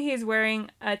one point, he's wearing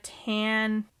a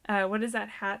tan what is that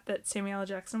hat that Samuel L.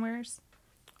 Jackson wears?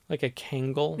 Like a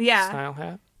Kangol style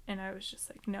hat? And I was just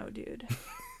like, no, dude.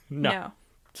 No.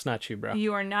 It's not you, bro.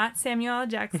 You are not Samuel L.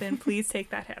 Jackson. Please take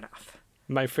that hat off.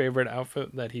 My favorite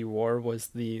outfit that he wore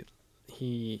was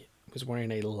he was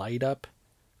wearing a light up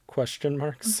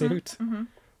suit. Mm-hmm.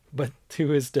 But to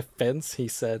his defense, he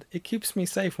said, "It keeps me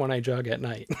safe when I jog at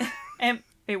night." And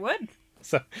it would.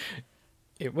 So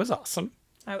it was awesome.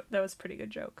 That was a pretty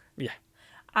good joke. Yeah.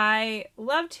 I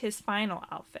loved his final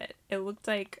outfit. It looked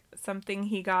like something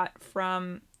he got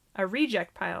from a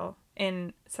reject pile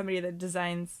in somebody that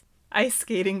designs ice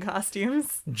skating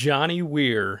costumes. Johnny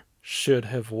Weir should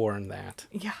have worn that.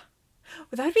 Yeah.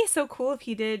 Well, that'd be so cool if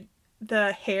he did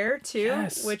the hair too,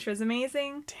 yes. Which was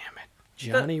amazing. Damn it.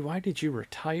 Johnny, why did you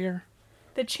retire?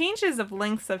 The changes of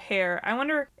lengths of hair. I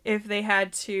wonder if they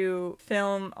had to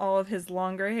film all of his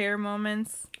longer hair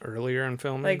moments earlier in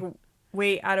filming, like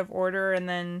way out of order, and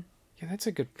then yeah, that's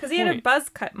a good point. Because he had a buzz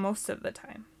cut most of the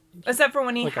time, except for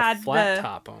when he like had a flat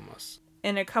top almost.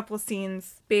 In a couple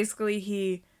scenes, basically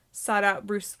he sought out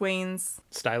Bruce Wayne's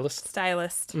stylist,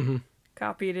 mm-hmm.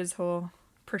 copied his whole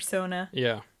persona.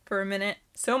 Yeah. For a minute,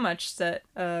 so much that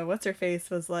what's her face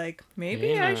was like,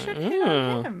 maybe I should hit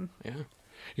on him. Yeah,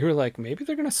 you were like, maybe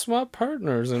they're gonna swap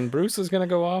partners, and Bruce is gonna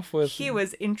go off with. He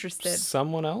was interested.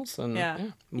 Someone else, and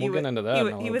we'll get into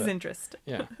that. He was interested.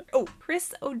 Yeah. Oh,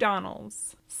 Chris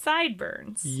O'Donnell's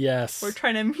sideburns. Yes. We're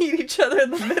trying to meet each other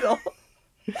in the middle.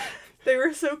 They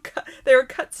were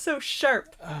cut so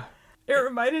sharp. It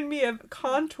reminded me of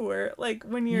contour, like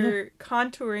when you're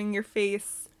contouring your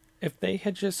face. If they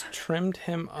had just trimmed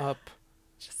him up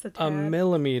just a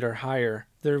millimeter higher,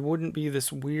 there wouldn't be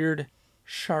this weird,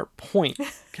 sharp point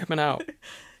coming out.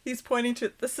 He's pointing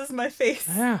to, this is my face.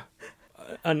 Yeah.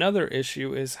 Another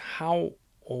issue is, how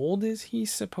old is he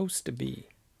supposed to be?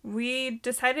 We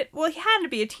decided, well, he had to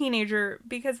be a teenager,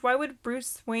 because why would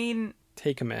Bruce Wayne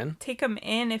take him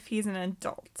in if he's an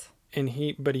adult?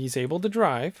 But he's able to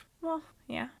drive. Well,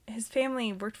 yeah. His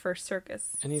family worked for a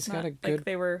circus. And he's got a good... like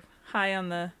they were high on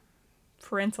the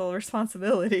parental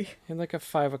responsibility. And like a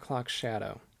 5 o'clock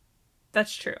shadow.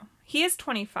 That's true. He is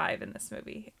 25 in this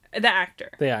movie. The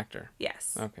actor.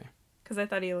 Yes. Okay. Because I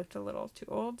thought he looked a little too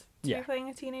old to be playing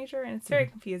a teenager, and it's very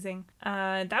confusing.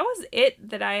 That was it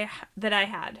that I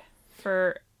had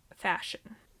for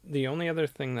fashion. The only other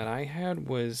thing that I had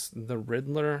was the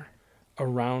Riddler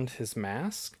around his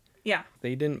mask. Yeah.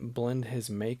 They didn't blend his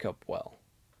makeup well.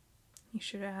 You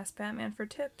should have asked Batman for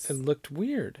tips. It looked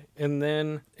weird. And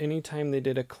then anytime they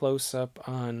did a close-up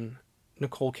on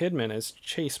Nicole Kidman as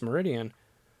Chase Meridian,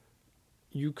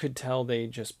 you could tell they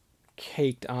just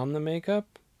caked on the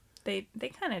makeup. They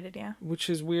kind of did, yeah. Which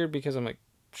is weird, because I'm like,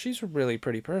 she's a really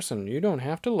pretty person. You don't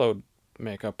have to load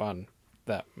makeup on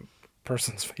that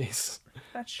person's face.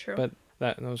 That's true. But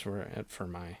those were it for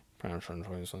my fashion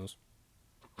choices.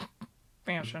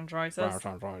 Fashion choices.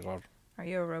 Are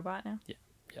you a robot now? Yeah.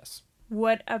 Yes.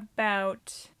 What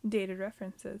about dated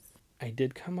references? I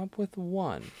did come up with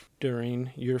one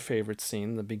during your favorite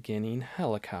scene, the beginning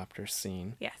helicopter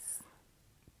scene. Yes.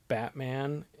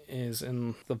 Batman is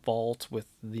in the vault with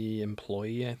the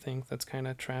employee, I think, that's kind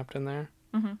of trapped in there.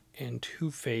 Mm-hmm. And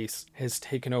Two-Face has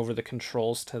taken over the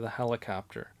controls to the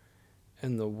helicopter.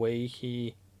 And the way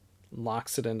he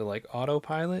locks it into like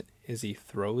autopilot is he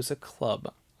throws a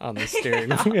club on the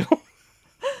steering wheel.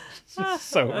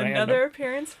 So another random.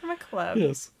 appearance from a club.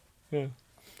 Yes. Yeah.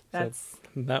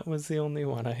 That was the only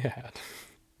one I had.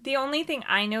 The only thing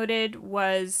I noted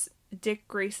was Dick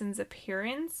Grayson's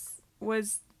appearance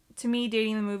was, to me,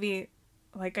 dating the movie,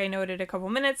 like I noted a couple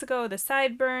minutes ago, the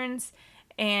sideburns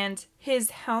and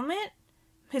his helmet,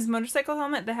 his motorcycle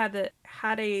helmet that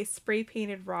had a spray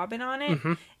painted robin on it.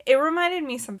 Mm-hmm. It reminded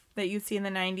me something that you'd see in the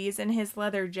 90s, and his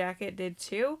leather jacket did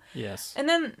too. Yes. And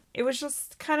then it was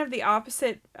just kind of the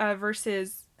opposite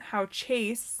versus how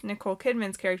Chase, Nicole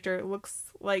Kidman's character,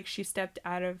 looks like she stepped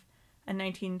out of a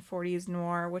 1940s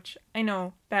noir, which I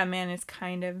know Batman is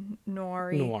kind of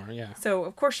noir-y. Noir, yeah. So,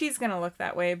 of course, she's going to look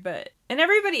that way. And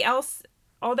everybody else,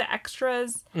 all the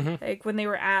extras, like when they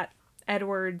were at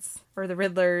Edward's or the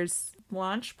Riddler's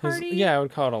launch party. I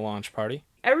would call it a launch party.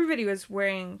 Everybody was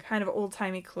wearing kind of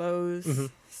old-timey clothes.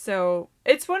 So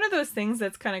it's one of those things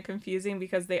that's kind of confusing,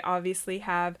 because they obviously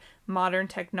have modern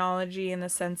technology in the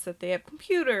sense that they have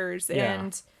computers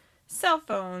and cell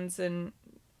phones and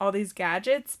all these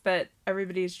gadgets, but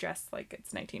everybody's dressed like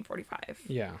it's 1945.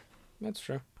 Yeah, that's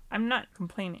true. I'm not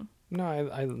complaining. No,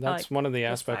 that's one of the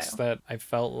aspects that I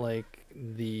felt like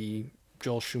the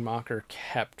Joel Schumacher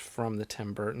kept from the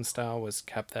Tim Burton style, was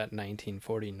kept that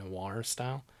 1940 noir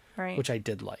style. Right. Which I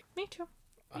did like. Me too.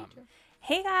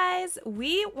 Hey guys,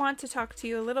 we want to talk to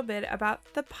you a little bit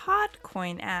about the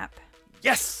Podcoin app.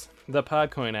 Yes! The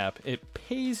Podcoin app. It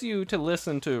pays you to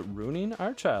listen to Ruining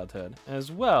Our Childhood,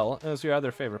 as well as your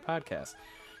other favorite podcasts.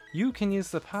 You can use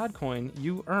the Podcoin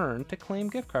you earn to claim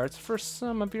gift cards for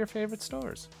some of your favorite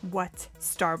stores. What?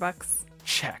 Starbucks?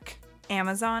 Check.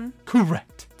 Amazon?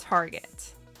 Correct.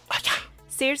 Target.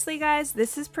 Seriously, guys,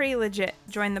 this is pretty legit.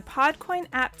 Join the Podcoin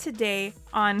app today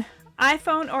on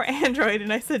iPhone or Android,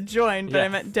 and I said join, but I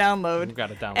meant download. You've got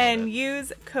to download and it.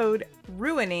 Use code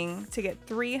RUINING to get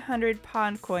 300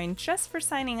 Podcoin just for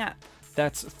signing up.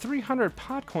 That's 300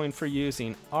 Podcoin for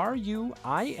using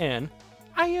RUINING.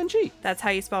 That's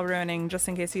how you spell ruining, just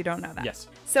in case you don't know that. Yes.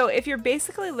 So if you're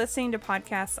basically listening to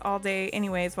podcasts all day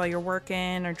anyways while you're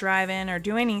working or driving or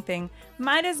doing anything,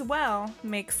 might as well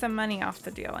make some money off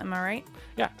the deal. Am I right?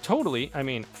 Yeah, totally. I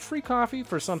mean, free coffee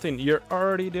for something you're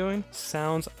already doing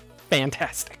sounds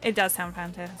fantastic. It does sound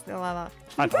fantastic.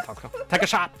 Take a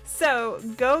shot. So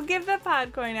go give the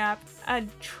Podcoin app a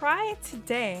try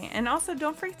today. And also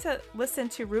don't forget to listen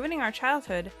to Ruining Our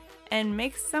Childhood and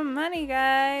make some money,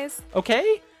 guys.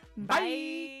 Okay.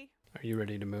 Bye. Are you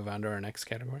ready to move on to our next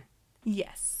category?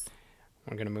 Yes.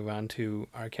 We're going to move on to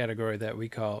our category that we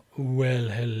call Well,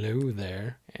 Hello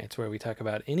There. It's where we talk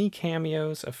about any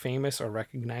cameos of famous or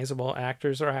recognizable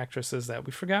actors or actresses that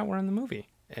we forgot were in the movie.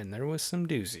 And there was some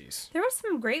doozies. There were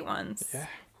some great ones. Yeah.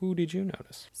 Who did you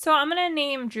notice? So I'm going to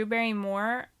name Drew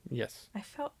Barrymore. Yes. I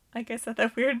felt like I said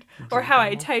that weird. Or how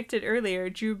I typed it earlier.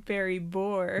 Drew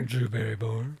Barrymore. Drew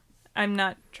Barrymore. I'm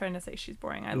not trying to say she's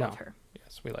boring. I love her.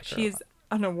 Yes, we like her. She's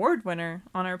an award winner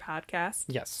on our podcast.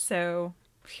 Yes. So,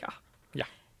 yeah. Yeah.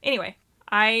 Anyway,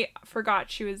 I forgot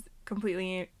she was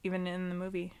completely even in the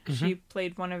movie. Mm-hmm. She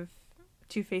played one of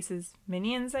Two-Face's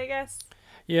minions, I guess.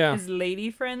 Yeah. His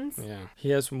lady friends. Yeah.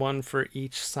 He has one for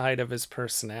each side of his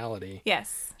personality.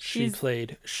 Yes. She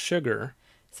played Sugar.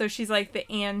 So she's like the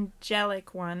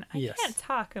angelic one. I can't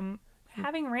talk. I'm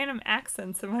having random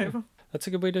accents in my... That's a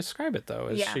good way to describe it, though,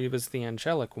 is she was the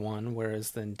angelic one,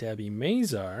 whereas then Debbie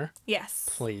Mazar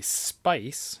plays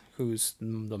Spice, who's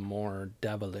the more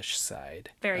devilish side.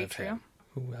 Very true. Him.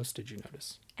 Who else did you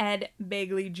notice? Ed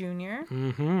Begley Jr.,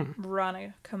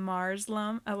 Veronica Mars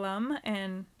alum,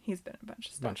 and he's been in a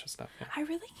bunch of stuff. Yeah. I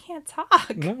really can't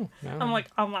talk. No. I'm like,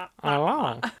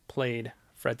 played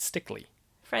Fred Stickley.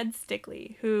 Fred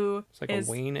Stickley, who is like a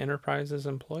Wayne Enterprises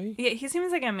employee? Yeah, he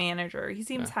seems like a manager. He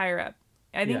seems higher up.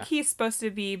 I think he's supposed to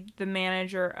be the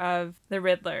manager of the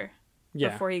Riddler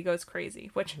before he goes crazy,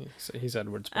 which he's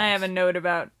Edward's boss. I have a note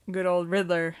about good old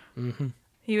Riddler. Mm-hmm.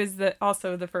 He was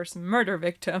also the first murder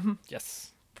victim.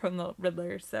 Yes. From the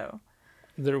Riddler, so.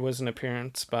 There was an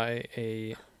appearance by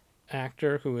a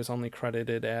actor who is only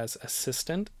credited as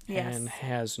assistant and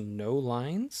has no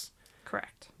lines.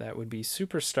 Correct. That would be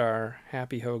superstar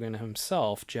Happy Hogan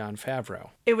himself, Jon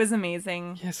Favreau. It was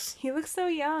amazing. Yes. He looks so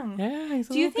young. Yeah, he's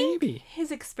a little baby. Do you think his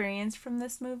experience from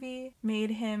this movie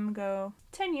made him go,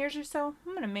 10 years or so,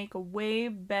 I'm going to make a way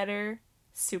better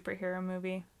superhero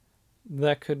movie?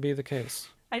 That could be the case.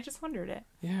 I just wondered it.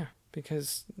 Yeah,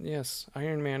 because, yes,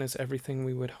 Iron Man is everything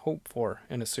we would hope for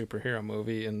in a superhero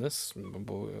movie. In this,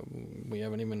 we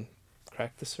haven't even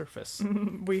cracked the surface.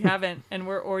 We haven't, and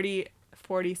we're already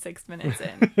 46 minutes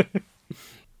in.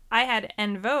 I had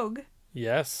En Vogue.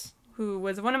 Yes. Who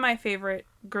was one of my favorite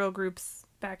girl groups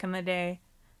back in the day.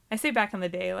 I say back in the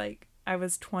day, like I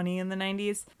was 20 in the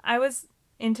 90s. I was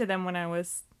into them when I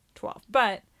was 12.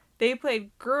 But they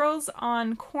played girls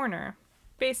on corner,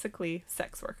 basically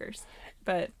sex workers.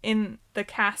 But in the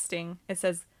casting, it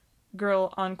says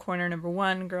girl on corner number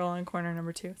 1, girl on corner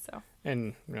number 2. So.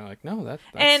 And you're like, no, that's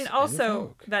and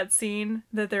also that scene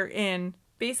that they're in.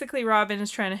 Basically, Robin is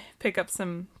trying to pick up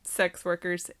some sex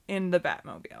workers in the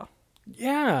Batmobile.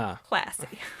 Yeah.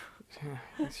 Classy.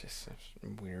 It's just a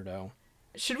weirdo.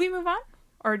 Should we move on?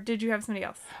 Or did you have somebody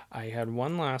else? I had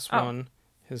one last one.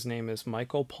 His name is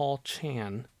Michael Paul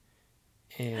Chan.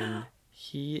 And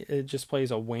he just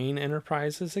plays a Wayne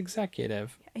Enterprises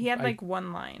executive. He had like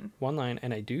one line. One line.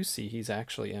 And I do see he's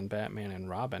actually in Batman and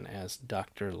Robin as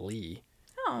Dr. Lee.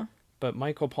 Oh. But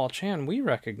Michael Paul Chan we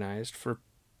recognized for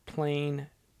playing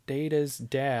Data's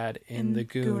dad in the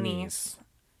Goonies.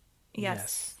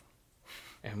 Yes.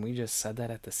 And we just said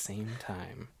that at the same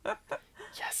time.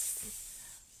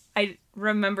 Yes. I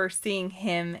remember seeing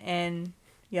him and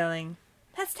yelling,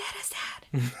 "That's Data's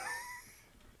dad."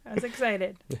 I was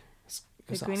excited.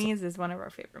 The Goonies is one of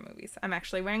our favorite movies. I'm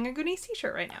actually wearing a Goonies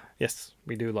t-shirt right now. Yes,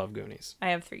 we do love Goonies. I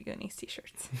have 3 Goonies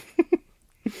t-shirts.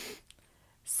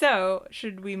 So,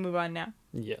 should we move on now?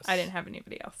 Yes. I didn't have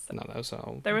anybody else. So. No, that was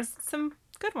all. There was some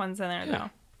good ones in there, though.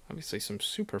 Obviously, some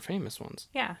super famous ones.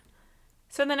 Yeah.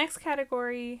 So the next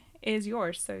category is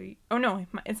yours. So, oh no,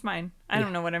 it's mine. I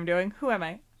don't know what I'm doing. Who am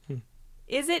I?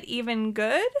 Is it even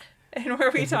good? And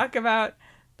where we talk about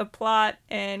the plot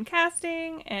and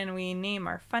casting, and we name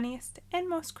our funniest and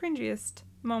most cringiest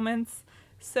moments.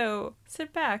 So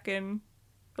sit back and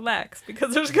relax,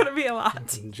 because there's going to be a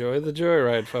lot. Enjoy the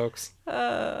joyride, folks.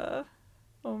 Oh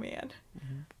man.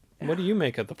 What do you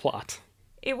make of the plot?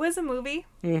 It was a movie.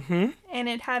 Mm-hmm. And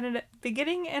it had a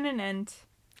beginning and an end.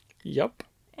 Yep.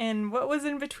 And what was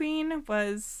in between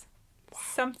was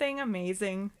something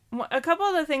amazing. A couple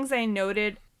of the things I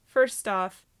noted. First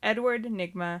off, Edward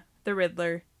Nygma, the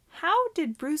Riddler. How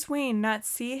did Bruce Wayne not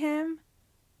see him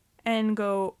and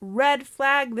go, red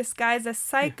flag, this guy's a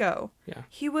psycho? Yeah.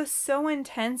 He was so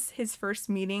intense, his first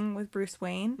meeting with Bruce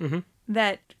Wayne,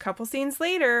 that a couple scenes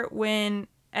later, when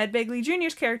Ed Begley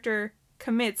Jr.'s character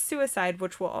commits suicide,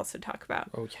 which we'll also talk about.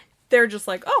 Oh, yeah. They're just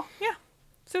like, oh, yeah,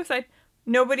 suicide.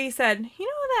 Nobody said, you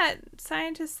know that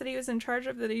scientist that he was in charge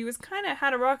of, that he was kind of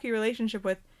had a rocky relationship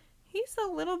with? He's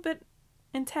a little bit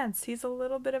intense. He's a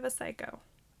little bit of a psycho.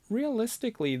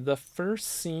 Realistically, the first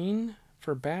scene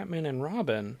for Batman and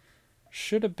Robin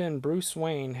should have been Bruce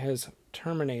Wayne has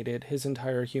terminated his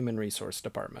entire human resource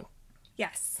department.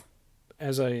 Yes.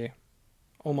 As a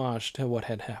homage to what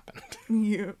had happened.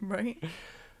 Yeah, right?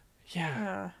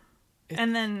 Yeah.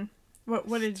 And then, what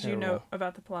did terrible. you know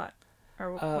about the plot?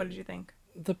 Or what did you think?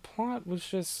 The plot was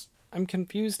just... I'm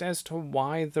confused as to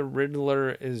why the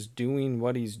Riddler is doing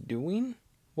what he's doing.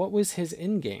 What was his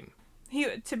end game?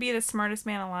 To be the smartest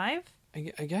man alive?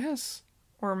 I guess.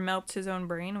 Or melt his own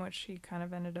brain, which he kind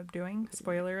of ended up doing.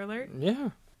 Spoiler alert. Yeah.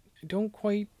 I don't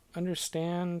quite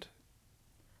understand.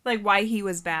 Like, why he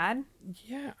was bad?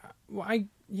 Yeah.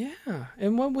 Yeah.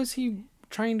 And what was he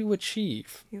trying to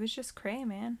achieve? He was just cray,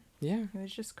 man. Yeah. He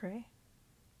was just cray.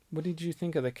 What did you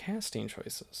think of the casting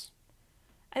choices?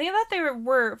 I think that they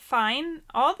were fine.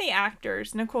 All the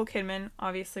actors, Nicole Kidman,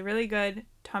 obviously really good.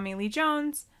 Tommy Lee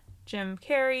Jones, Jim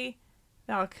Carrey,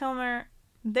 Val Kilmer,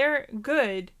 they're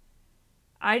good.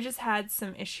 I just had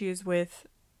some issues with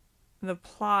the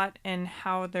plot and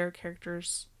how their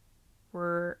characters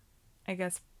were, I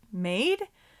guess, made.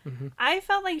 Mm-hmm. I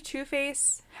felt like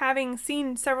Two-Face, having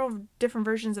seen several different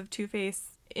versions of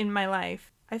Two-Face in my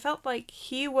life, I felt like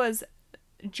he was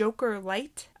Joker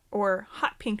light, or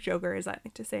hot pink Joker, as I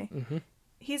like to say. Mm-hmm.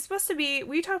 He's supposed to be,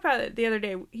 we talked about it the other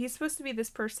day, he's supposed to be this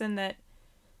person that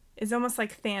is almost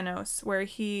like Thanos, where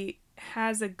he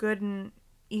has a good and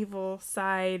evil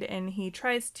side, and he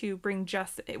tries to bring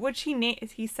justice, which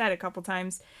he said a couple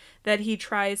times, that he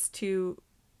tries to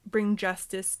bring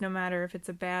justice no matter if it's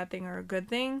a bad thing or a good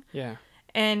thing. Yeah.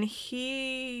 And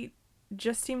he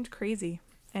just seemed crazy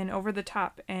and over the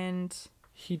top, and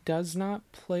he does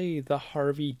not play the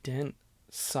Harvey Dent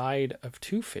side of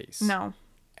Two-Face. No.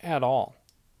 At all.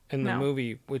 In the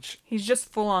movie, which... He's just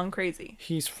full-on crazy.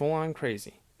 He's full-on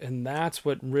crazy. And that's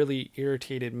what really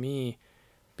irritated me,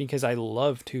 because I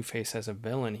love Two-Face as a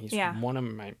villain. He's one of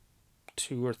my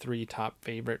 2 or 3 top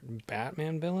favorite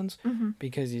Batman villains,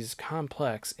 because he's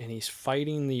complex, and he's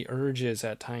fighting the urges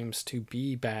at times to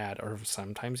be bad, or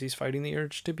sometimes he's fighting the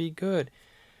urge to be good.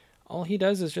 All he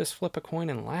does is just flip a coin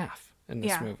and laugh in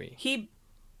this movie.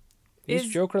 He's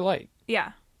Joker light.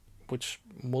 Yeah. Which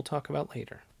we'll talk about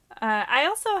later. I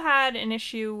also had an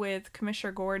issue with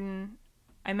Commissioner Gordon.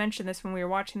 I mentioned this when we were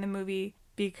watching the movie,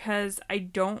 because I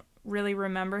don't really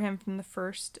remember him from the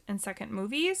first and second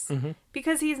movies,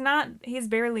 because he's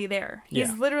barely there.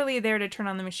 He's literally there to turn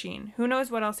on the machine. Who knows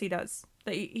what else he does?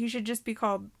 He should just be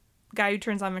called guy who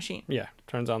turns on machine. Yeah,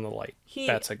 turns on the light.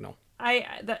 Bat signal.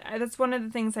 That's one of the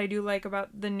things I do like about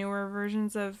the newer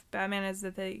versions of Batman, is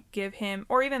that they give him,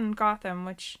 or even Gotham,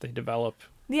 which they develop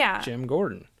Jim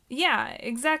Gordon. Yeah,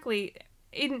 exactly.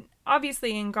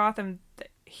 Obviously in Gotham,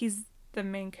 he's the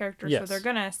main character, so they're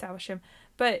gonna establish him.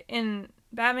 But in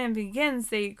Batman Begins,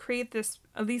 they create this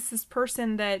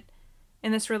person that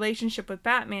in this relationship with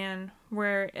Batman,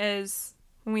 whereas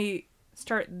when we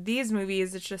start these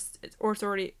movies, it's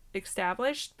already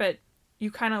established, but you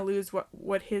kind of lose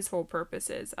what his whole purpose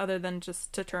is, other than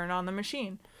just to turn on the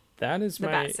machine. That is the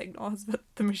bat signal is what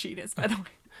the machine is, by the way.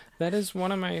 That is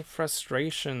one of my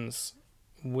frustrations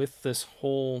with this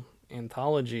whole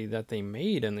anthology that they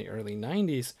made in the early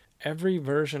 90s. Every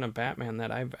version of Batman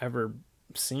that I've ever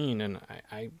seen, and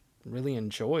I really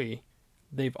enjoy,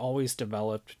 they've always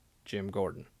developed Jim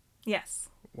Gordon. Yes.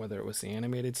 Whether it was the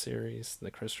animated series,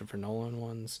 the Christopher Nolan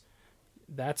ones,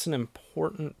 that's an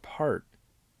important part.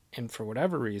 And for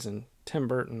whatever reason, Tim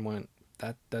Burton went,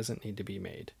 that doesn't need to be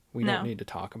made. We don't need to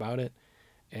talk about it.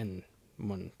 And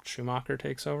when Schumacher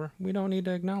takes over, we don't need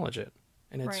to acknowledge it.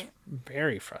 And it's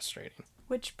very frustrating.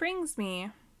 Which brings me,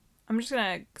 I'm just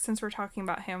going to, since we're talking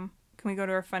about him, can we go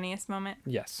to our funniest moment?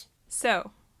 Yes.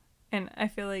 So, and I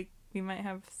feel like we might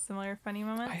have similar funny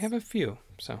moments. I have a few,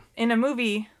 so. In a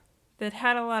movie that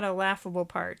had a lot of laughable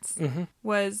parts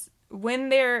was when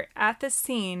they're at the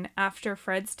scene after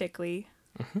Fred Stickley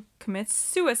commits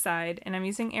suicide, and I'm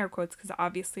using air quotes because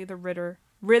obviously the Riddler,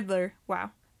 the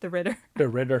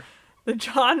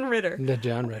John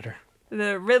Ritter.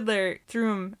 The Riddler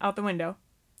threw him out the window.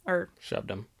 Or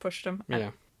shoved him. Pushed him. Yeah.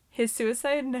 His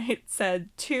suicide note said,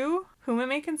 "To whom it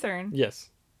may concern." Yes.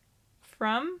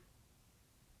 From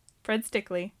Fred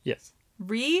Stickley. Yes.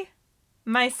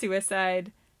 My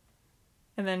suicide.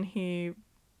 And then he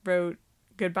wrote,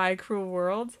 "Goodbye, cruel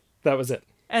world." That was it.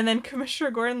 And then Commissioner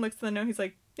Gordon looks at the note. He's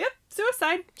like, "Yep,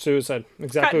 suicide." Suicide.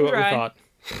 Exactly what we thought.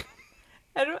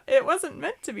 It wasn't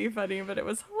meant to be funny, but it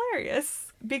was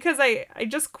hilarious. Because I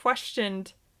just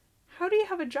questioned, how do you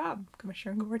have a job,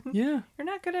 Commissioner Gordon? Yeah. You're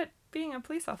not good at being a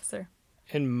police officer.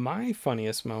 And my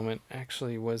funniest moment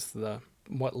actually was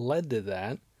what led to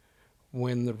that,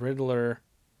 when the Riddler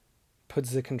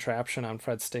puts the contraption on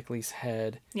Fred Stickley's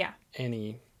head. Yeah. And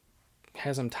he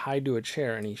has him tied to a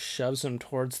chair and he shoves him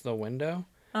towards the window.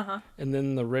 Uh-huh. And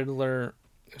then the Riddler,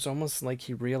 it was almost like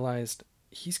he realized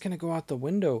he's going to go out the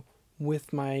window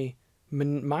with my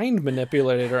mind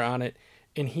manipulator on it.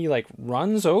 And he like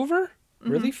runs over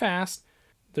really fast.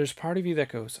 There's part of you that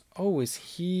goes, oh, is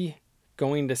he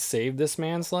going to save this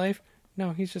man's life? No,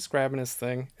 he's just grabbing his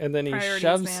thing. And then he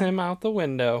shoves him out the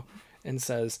window and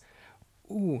says,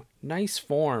 ooh, nice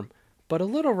form, but a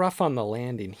little rough on the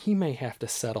landing. He may have to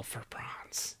settle for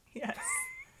bronze. Yes.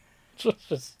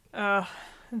 Just oh,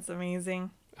 that's amazing.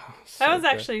 Oh, so that was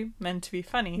actually meant to be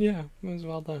funny. Yeah, it was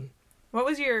well done. What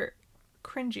was your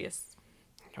cringiest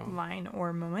line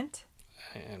or moment?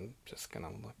 I am just going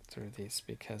to look through these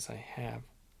because I have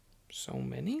so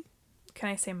many. Can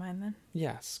I say mine then?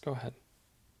 Yes, go ahead.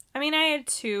 I mean, I had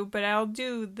two, but I'll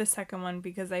do the second one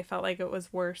because I felt like it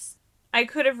was worse. I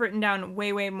could have written down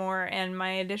way, way more, and my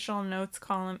additional notes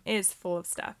column is full of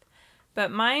stuff.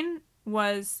 But mine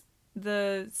was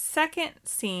the second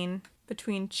scene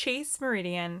between Chase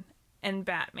Meridian and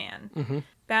Batman. Mm-hmm.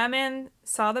 Batman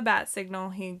saw the bat signal.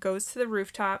 He goes to the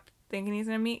rooftop thinking he's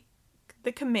going to meet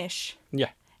the commish.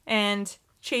 Yeah. And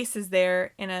Chase is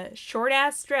there in a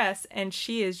short-ass dress, and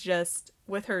she is just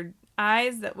with her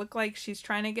eyes that look like she's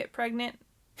trying to get pregnant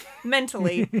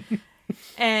mentally.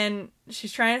 And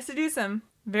she's trying to seduce him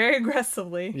very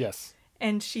aggressively. Yes.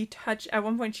 And at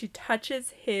one point she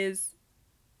touches his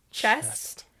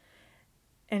chest.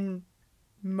 And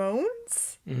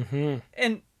moans. Mm-hmm.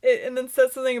 And then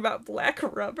says something about black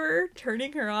rubber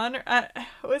turning her on. It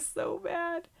was so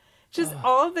bad. Just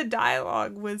all of the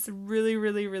dialogue was really,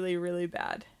 really, really, really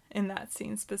bad in that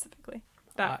scene specifically.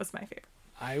 That was my favorite.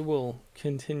 I will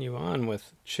continue on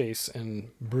with Chase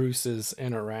and Bruce's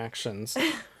interactions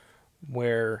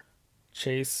where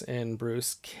Chase and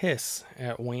Bruce kiss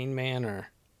at Wayne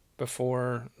Manor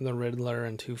before the Riddler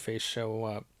and Two-Face show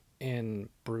up, and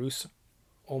Bruce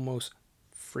almost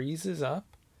freezes up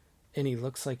and he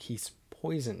looks like he's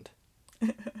poisoned.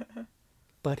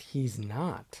 But he's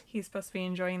not. He's supposed to be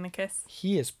enjoying the kiss.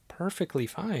 He is perfectly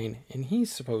fine, and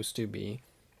he's supposed to be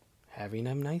having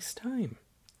a nice time.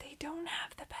 They don't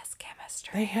have the best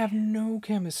chemistry. They have no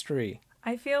chemistry.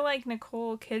 I feel like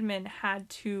Nicole Kidman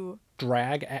had to...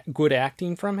 drag good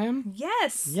acting from him?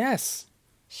 Yes. Yes.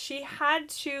 She had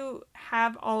to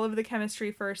have all of the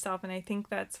chemistry for herself, and I think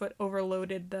that's what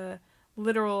overloaded the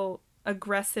literal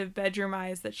aggressive bedroom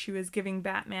eyes that she was giving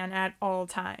Batman at all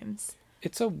times.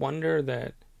 It's a wonder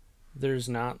that there's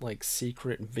not like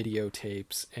secret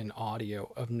videotapes and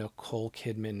audio of Nicole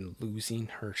Kidman losing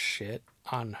her shit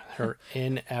on her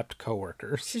inept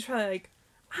coworkers. She's probably like,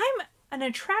 I'm an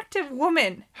attractive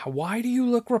woman. Why do you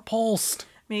look repulsed?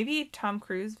 Maybe Tom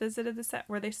Cruise visited the set.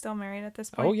 Were they still married at this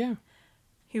point? Oh, yeah.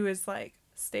 He was like,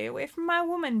 stay away from my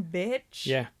woman, bitch.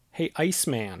 Yeah. Hey,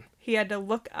 Iceman. He had to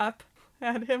look up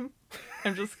at him.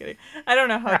 I'm just kidding. I don't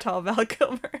know how tall Val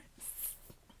Kilmer is.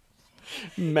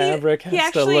 Maverick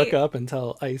has to look up and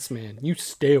tell Iceman, you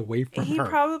stay away from her. He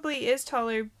probably is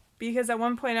taller because at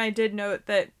one point I did note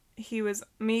that he was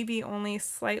maybe only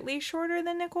slightly shorter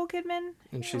than Nicole Kidman.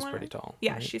 And she's pretty tall.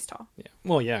 Yeah, right? She's tall. Yeah.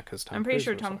 Well, yeah, because I'm pretty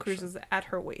sure Tom Cruise is at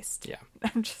her waist. Yeah.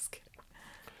 I'm just kidding.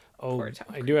 Oh,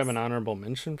 I do have an honorable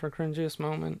mention for cringiest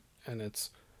moment, and it's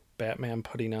Batman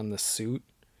putting on the suit,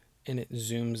 and it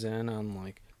zooms in on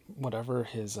like whatever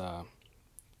his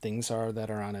things are that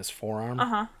are on his forearm.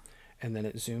 Uh-huh. And then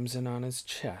it zooms in on his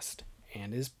chest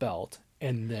and his belt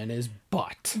and then his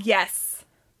butt. Yes.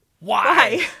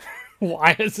 Why?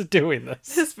 Why is it doing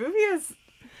this? This movie is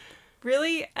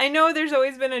Really? I know there's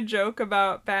always been a joke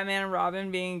about Batman and Robin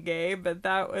being gay, but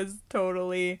that was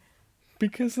totally...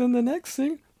 Because then the next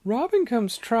thing, Robin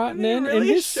comes trotting in really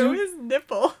his show suit. his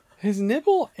nipple. His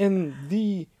nipple and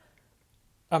the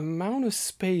amount of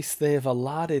space they have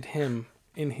allotted him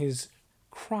in his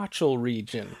crotchal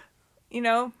region. You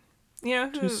know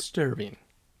who... Disturbing.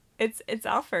 It's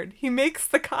Alfred. He makes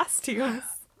the costumes.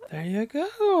 There you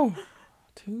go.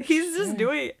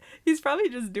 He's probably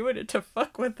just doing it to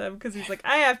fuck with them because he's like,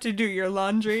 I have to do your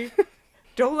laundry.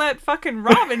 Don't let fucking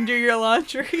Robin do your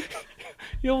laundry.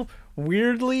 You'll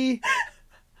weirdly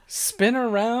spin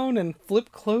around and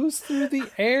flip clothes through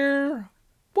the air.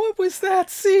 What was that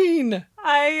scene?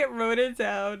 I wrote it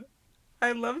down.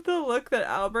 I love the look that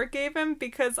Albert gave him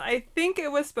because I think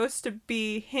it was supposed to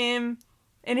be him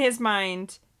in his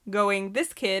mind going,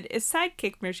 this kid is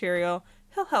sidekick material.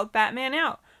 He'll help Batman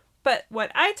out. But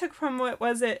what I took from it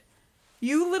was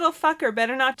you little fucker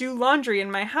better not do laundry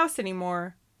in my house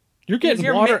anymore. You're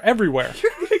getting water everywhere.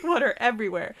 You're getting water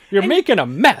everywhere. You're making a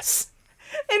mess.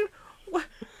 And what?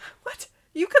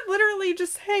 You could literally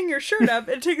just hang your shirt up.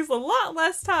 It takes a lot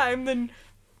less time than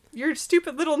your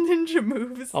stupid little ninja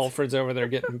moves. Alfred's over there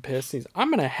getting pissed. I'm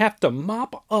going to have to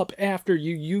mop up after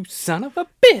you, you son of a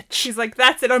bitch. She's like,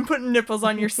 that's it. I'm putting nipples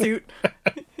on your suit.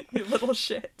 You little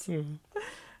shit.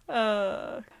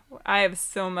 I have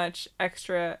so much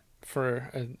extra...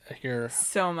 For here.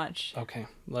 So much. Okay.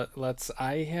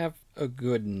 I have a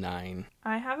good 9.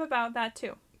 I have about that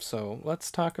too. So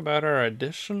let's talk about our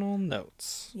additional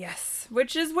notes. Yes.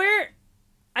 Which is where,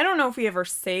 I don't know if we ever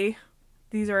say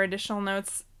these are additional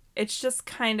notes. It's just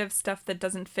kind of stuff that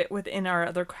doesn't fit within our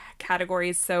other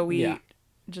categories. So we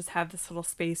just have this little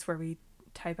space where we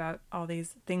type out all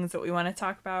these things that we want to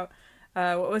talk about.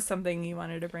 What was something you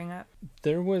wanted to bring up?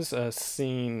 There was a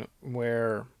scene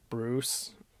where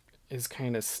Bruce is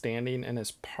kind of standing in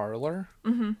his parlor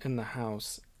in the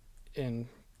house, and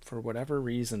for whatever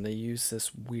reason they use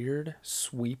this weird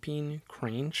sweeping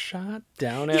crane shot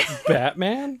down at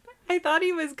Batman. I thought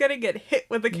he was gonna get hit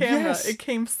with the camera. Yes. It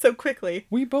came so quickly.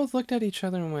 We both looked at each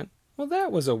other and went, well,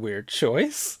 that was a weird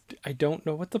choice. I don't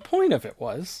know what the point of it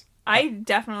was. I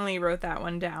definitely wrote that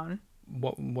one down.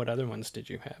 What other ones did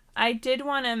you have? I did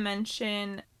want to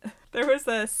mention there was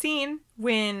a scene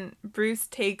when Bruce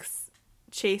takes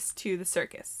Chase to the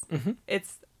circus. Mm-hmm.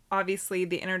 It's obviously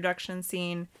the introduction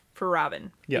scene for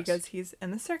Robin. Yes. Because he's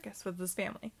in the circus with his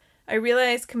family. I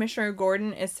realized Commissioner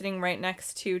Gordon is sitting right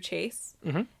next to Chase.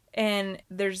 Mm-hmm. And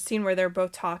there's a scene where they're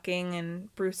both talking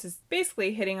and Bruce is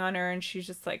basically hitting on her and she's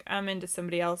just like, I'm into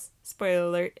somebody else. Spoiler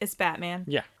alert, it's Batman.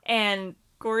 Yeah. And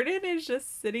Gordon is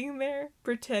just sitting there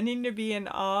pretending to be in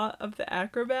awe of the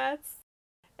acrobats.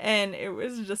 And it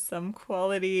was just some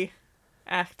quality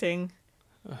acting.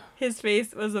 His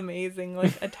face was amazing,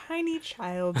 like a tiny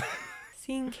child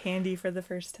seeing candy for the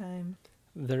first time.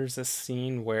 There's a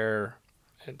scene where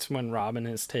it's when Robin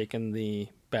has taken the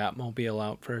Batmobile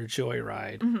out for a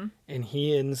joyride, and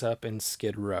he ends up in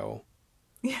Skid Row.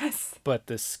 Yes. But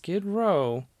the Skid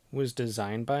Row was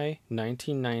designed by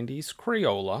 1990s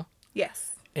Crayola.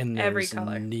 Yes. And there's every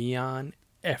color. Neon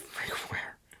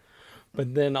everywhere.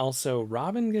 But then also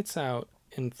Robin gets out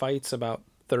and fights about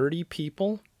 30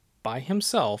 people by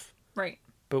himself. Right.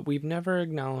 But we've never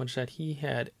acknowledged that he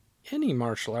had any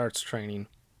martial arts training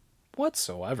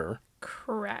whatsoever.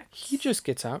 Correct. He just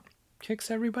gets out,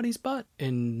 kicks everybody's butt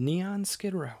in neon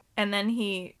Skid Row. And then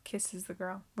he kisses the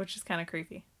girl, which is kind of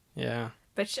creepy. Yeah.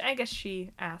 But I guess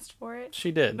she asked for it.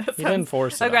 She did. He didn't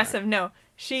force it. Aggressive. No.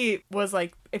 She was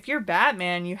like, if you're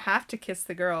Batman, you have to kiss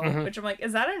the girl. Mm-hmm. Which I'm like,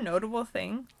 is that a notable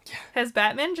thing? Yeah. Has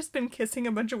Batman just been kissing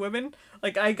a bunch of women?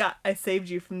 Like, I saved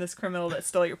you from this criminal that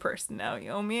stole your purse. Now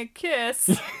you owe me a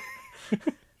kiss.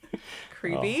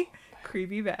 Creepy. Oh.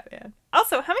 Creepy Batman.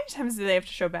 Also, how many times do they have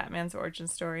to show Batman's origin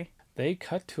story? They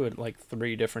cut to it like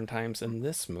 3 different times in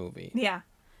this movie. Yeah.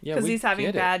 Yeah, because he's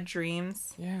having bad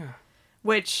dreams. Yeah.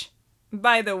 Which,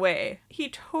 by the way, he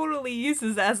totally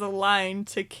uses as a line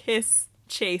to kiss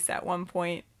Chase at one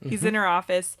point. He's in her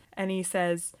office and he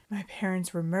says, my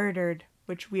parents were murdered,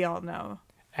 which we all know.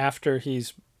 After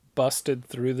he's busted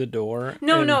through the door.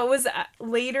 No, it was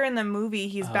later in the movie.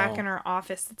 He's back in her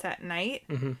office. It's at night.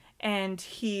 Mm-hmm. And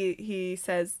he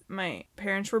says, my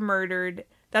parents were murdered.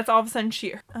 That's all of a sudden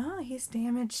he's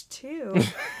damaged too.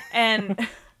 and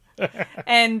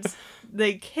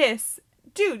they kiss.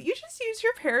 Dude, you just use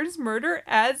your parents' murder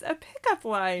as a pickup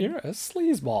line. You're a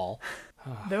sleazeball.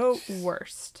 The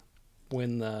worst.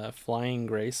 When the Flying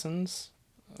Graysons,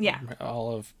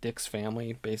 all of Dick's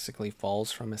family basically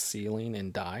falls from a ceiling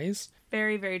and dies.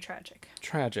 Very, very tragic.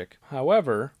 Tragic.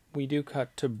 However, we do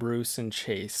cut to Bruce and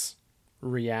Chase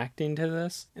reacting to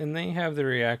this, and they have the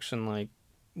reaction like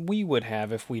we would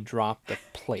have if we dropped the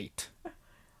plate.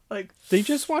 Like, they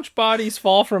just watch bodies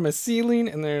fall from a ceiling,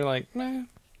 and they're like, meh.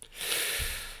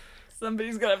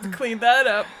 Somebody's gonna have to clean that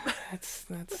up.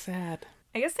 That's sad.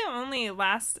 I guess the only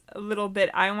last little bit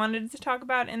I wanted to talk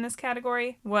about in this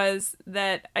category was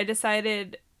that I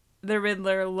decided the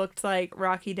Riddler looked like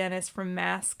Rocky Dennis from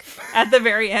Mask at the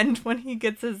very end when he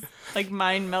gets his like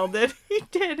mind melded. He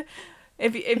did.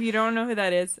 If you don't know who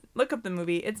that is, look up the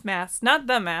movie. It's Mask, not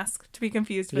The Mask, to be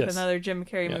confused with another Jim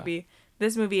Carrey movie.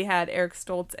 This movie had Eric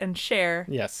Stoltz and Cher.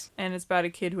 Yes. And it's about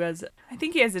a kid who has, I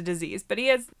think he has a disease, but he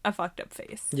has a fucked up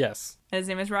face. Yes. And his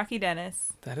name is Rocky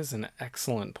Dennis. That is an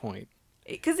excellent point.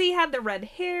 Because he had the red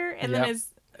hair, and then his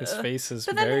face is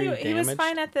but very then damaged. he was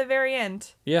fine at the very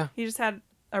end. Yeah. He just had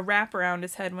a wrap around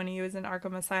his head when he was in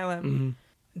Arkham Asylum.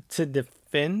 Mm-hmm. To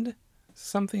defend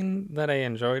something that I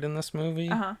enjoyed in this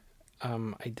movie,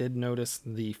 I did notice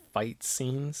the fight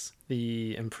scenes,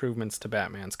 the improvements to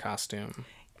Batman's costume.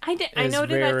 I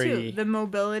noted that too. The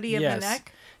mobility of the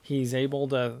neck. He's able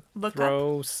to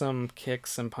throw some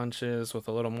kicks and punches with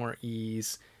a little more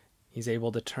ease. He's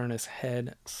able to turn his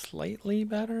head slightly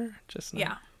better, just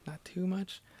not too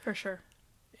much. For sure.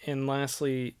 And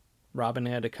lastly, Robin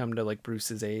had to come to like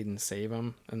Bruce's aid and save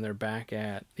him, and they're back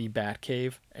at the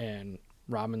Batcave, and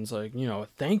Robin's like, a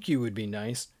thank you would be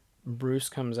nice. Bruce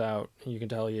comes out, and you can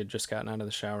tell he had just gotten out of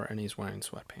the shower, and he's wearing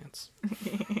sweatpants.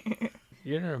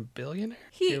 You're a billionaire?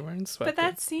 You're wearing sweatpants. But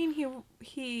that scene,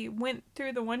 he went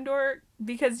through the one door,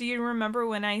 because do you remember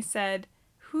when I said,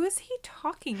 who is he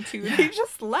talking to? He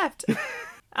just left.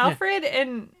 Alfred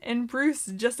and Bruce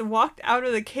just walked out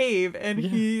of the cave, and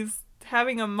he's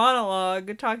having a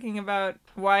monologue talking about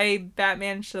why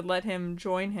Batman should let him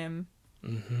join him.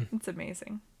 Mm-hmm. It's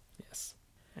amazing. Yes.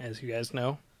 As you guys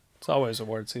know, it's always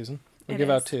award season. We give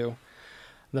out 2.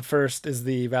 The first is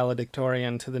the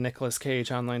valedictorian to the Nicolas Cage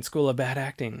Online School of Bad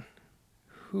Acting.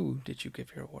 Who did you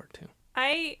give your award to?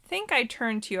 I think I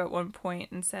turned to you at one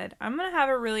point and said, I'm going to have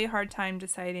a really hard time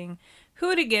deciding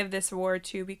who to give this award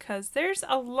to because there's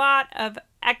a lot of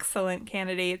excellent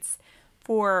candidates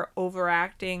for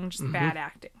overacting, just bad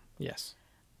acting. Yes.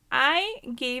 I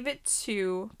gave it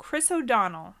to Chris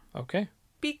O'Donnell. Okay.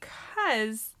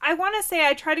 Because I want to say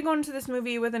I tried to go into this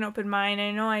movie with an open mind.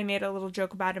 I know I made a little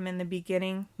joke about him in the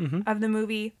beginning of the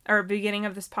movie, or beginning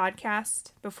of this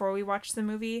podcast, before we watched the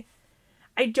movie.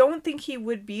 I don't think he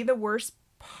would be the worst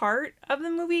part of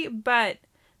the movie, but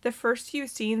the first few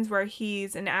scenes where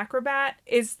he's an acrobat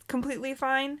is completely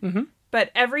fine. Mm-hmm.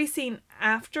 But every scene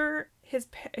after his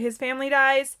family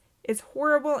dies is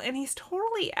horrible, and he's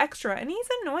totally extra, and he's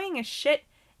annoying as shit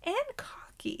and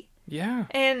cocky. Yeah.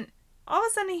 And all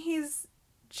of a sudden he's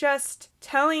just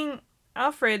telling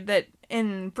Alfred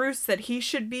and Bruce that he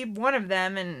should be one of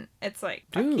them, and it's like,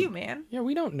 fuck you, man. Yeah,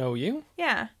 we don't know you.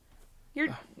 Yeah.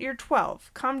 You're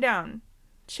 12. Calm down.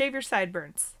 Shave your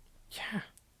sideburns. Yeah.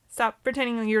 Stop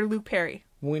pretending you're Luke Perry.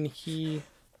 When it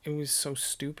was so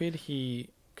stupid, he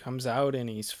comes out and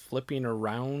he's flipping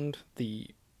around the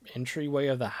entryway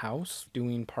of the house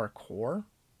doing parkour.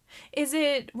 Is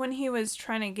it when he was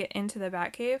trying to get into the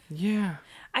Batcave? Yeah.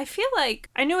 I feel like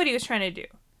I knew what he was trying to do.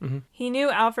 Mm-hmm. He knew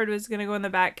Alfred was going to go in the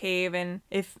Batcave, and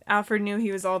if Alfred knew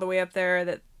he was all the way up there,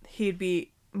 that he'd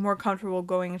be more comfortable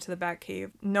going into the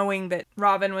Batcave, knowing that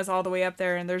Robin was all the way up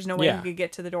there and there's no way he could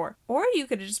get to the door. Or you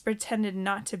could have just pretended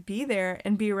not to be there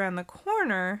and be around the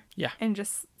corner and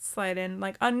just slide in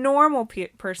like a normal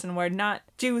person would, not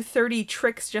do 30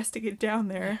 tricks just to get down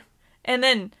there. And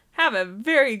then have a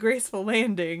very graceful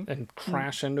landing. And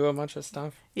crash into a bunch of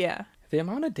stuff. Yeah. The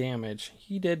amount of damage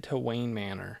he did to Wayne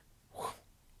Manor.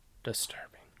 Disturbing.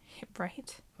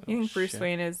 Right? You think Bruce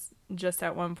Wayne is just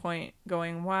at one point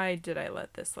going, why did I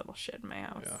let this little shit in my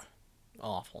house? Yeah.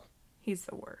 Awful. He's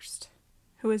the worst.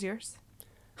 Who is yours?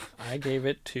 I gave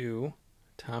it to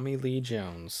Tommy Lee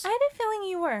Jones. I had a feeling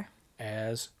you were.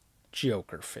 As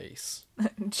Joker Face.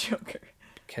 Joker.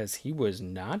 Because he was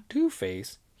not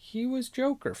Two-Face. He was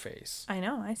Joker Face. I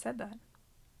know, I said that.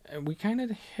 We kind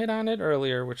of hit on it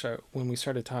earlier, when we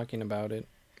started talking about it,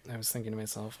 I was thinking to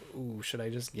myself, ooh, should I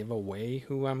just give away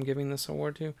who I'm giving this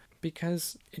award to?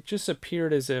 Because it just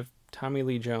appeared as if Tommy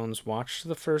Lee Jones watched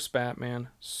the first Batman,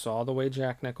 saw the way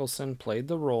Jack Nicholson played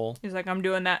the role. He's like, I'm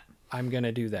doing that. I'm going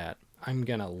to do that. I'm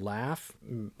going to laugh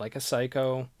like a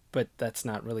psycho, but that's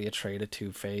not really a trait of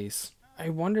Two-Face. I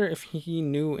wonder if he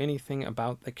knew anything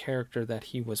about the character that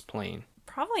he was playing.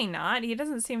 Probably not. He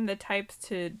doesn't seem the type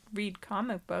to read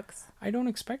comic books. I don't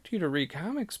expect you to read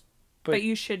comics, but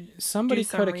you should. Somebody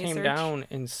could have came down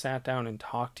and sat down and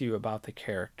talked to you about the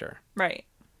character. Right.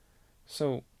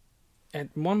 So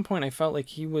At one point, I felt like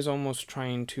he was almost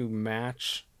trying to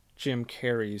match Jim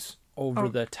Carrey's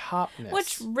over-the-topness.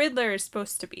 Which Riddler is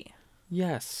supposed to be.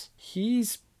 Yes.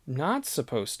 He's not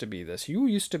supposed to be this. You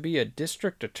used to be a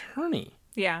district attorney.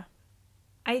 Yeah.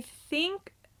 I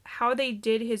think how they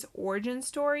did his origin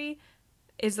story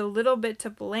is a little bit to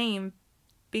blame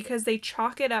because they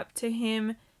chalk it up to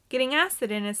him getting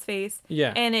acid in his face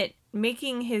and it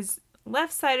making his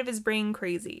left side of his brain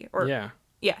crazy.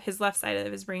 His left side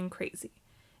of his brain crazy.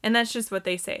 And that's just what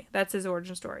they say. That's his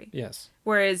origin story. Yes.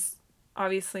 Whereas,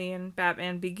 obviously, in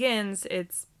Batman Begins,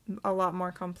 it's a lot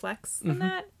more complex than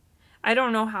that. I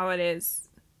don't know how it is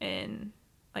in,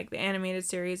 like, the animated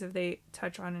series, if they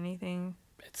touch on anything.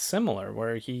 It's similar,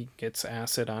 where he gets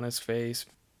acid on his face.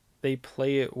 They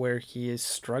play it where he is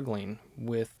struggling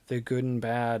with the good and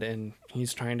bad, and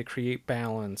he's trying to create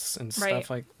balance and stuff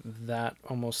like that,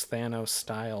 almost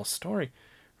Thanos-style story.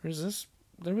 Whereas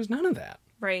there was none of that.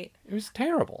 Right. It was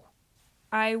terrible.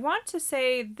 I want to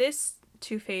say this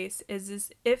Two-Face is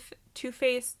as if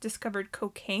Two-Face discovered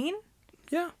cocaine.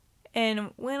 Yeah.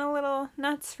 And went a little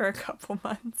nuts for a couple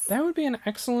months. That would be an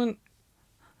excellent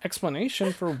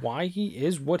explanation for why he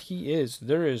is what he is.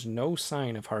 There is no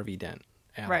sign of Harvey Dent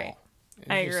at all.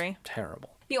 I agree.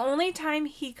 Terrible. The only time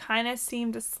he kind of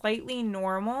seemed slightly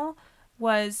normal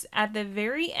was at the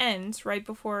very end, right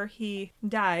before he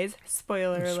dies.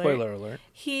 Spoiler alert.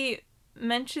 He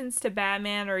mentions to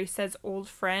Batman, or he says old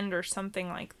friend or something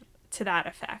like to that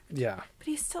effect. Yeah. But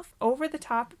he's still over the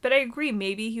top. But I agree,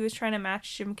 maybe he was trying to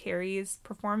match Jim Carrey's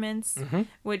performance,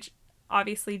 which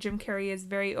obviously Jim Carrey is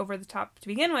very over the top to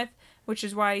begin with, which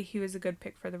is why he was a good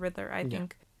pick for the Riddler, I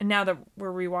think. And now that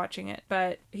we're rewatching it.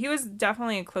 But he was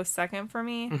definitely a close second for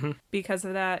me because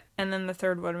of that. And then the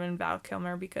third would have been Val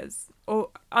Kilmer because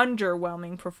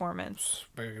underwhelming performance.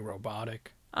 Very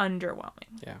robotic.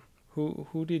 Underwhelming. Yeah.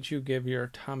 Who did you give your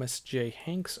Thomas J.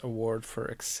 Hanks Award for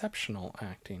exceptional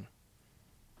acting?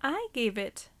 I gave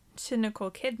it to Nicole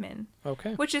Kidman.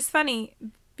 Okay. Which is funny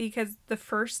because the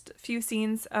first few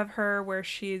scenes of her where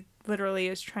she literally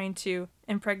is trying to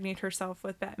impregnate herself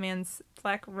with Batman's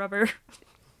black rubber.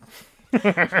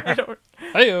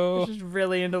 Hi-yo. She's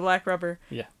really into black rubber.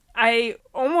 Yeah. I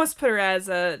almost put her as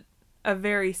a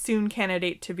very soon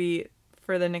candidate to be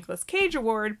for the Nicolas Cage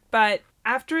Award, but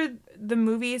after the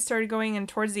movie started going and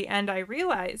towards the end, I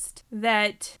realized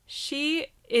that she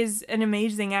is an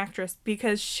amazing actress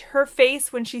because her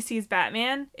face when she sees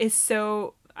Batman is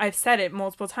so... I've said it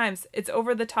multiple times. It's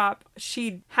over the top.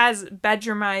 She has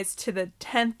bedroom eyes to the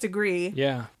 10th degree.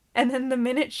 Yeah. And then the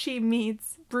minute she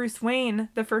meets Bruce Wayne,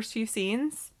 the first few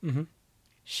scenes,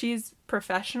 she's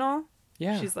professional.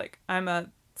 Yeah. She's like, I'm a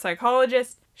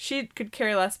psychologist. She could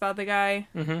care less about the guy.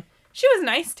 She was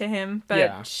nice to him,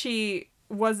 but she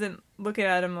wasn't looking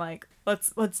at him like,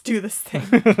 let's do this thing.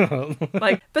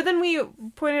 But then we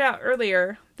pointed out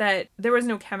earlier that there was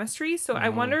no chemistry, so I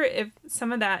wonder if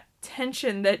some of that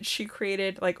tension that she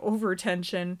created, like over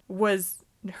tension, was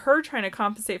her trying to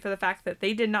compensate for the fact that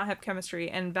they did not have chemistry,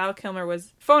 and Val Kilmer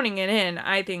was phoning it in,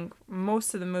 I think,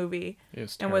 most of the movie,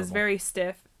 and was very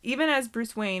stiff. Even as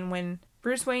Bruce Wayne, when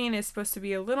Bruce Wayne is supposed to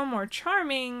be a little more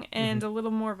charming and a little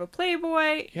more of a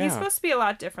playboy, he's supposed to be a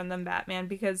lot different than Batman,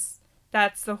 because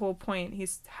that's the whole point.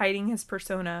 He's hiding his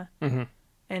persona,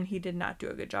 and he did not do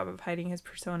a good job of hiding his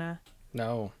persona.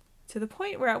 No. To the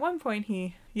point where at one point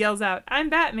he yells out, "I'm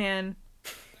Batman,"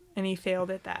 and he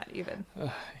failed at that even.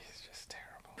 He's just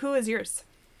terrible. Who is yours?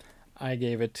 I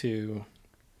gave it to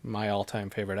my all-time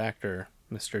favorite actor,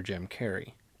 Mr. Jim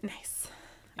Carrey. Nice.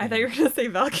 I thought you were going to say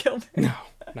Val Kilmer. No.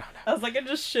 I was like, I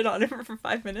just shit on him for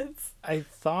 5 minutes. I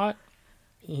thought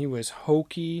he was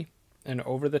hokey and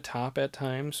over the top at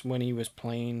times when he was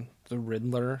playing the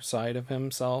Riddler side of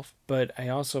himself. But I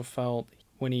also felt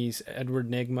when he's Edward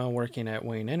Nygma working at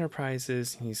Wayne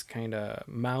Enterprises, he's kind of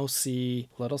mousy,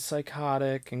 little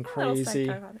psychotic and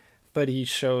crazy. But he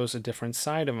shows a different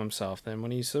side of himself. Then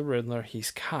when he's the Riddler, he's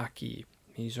cocky.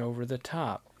 He's over the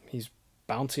top. He's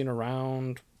bouncing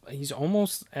around. He's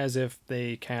almost as if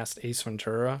they cast Ace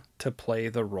Ventura to play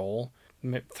the role,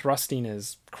 thrusting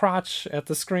his crotch at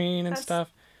the screen and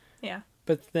stuff. Yeah.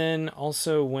 But then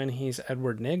also when he's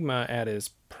Edward Nygma at his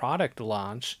product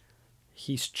launch,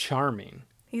 he's charming.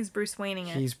 He's Bruce Wayneing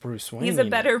it. He's Bruce Wayne. He's a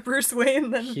better Bruce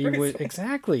Wayne than Bruce Wayne.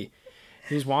 Exactly.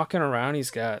 He's walking around.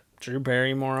 He's got Drew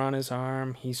Barrymore on his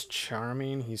arm. He's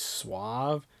charming. He's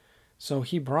suave. So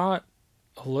he brought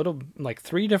a little, like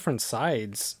 3 different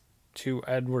sides to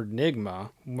Edward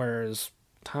Nygma, whereas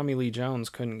Tommy Lee Jones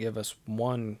couldn't give us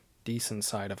one decent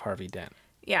side of Harvey Dent.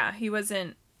 Yeah, he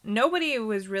wasn't. Nobody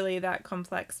was really that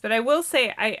complex. But I will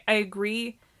say, I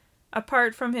agree,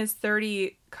 apart from his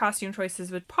 30 costume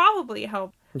choices would probably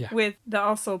help with the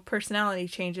also personality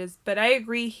changes. But I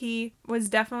agree, he was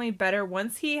definitely better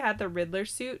once he had the Riddler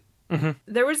suit. Mm-hmm.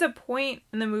 There was a point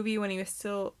in the movie when he was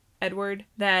still Edward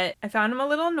that I found him a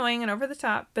little annoying and over the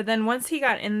top. But then once he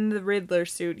got in the Riddler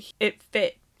suit, it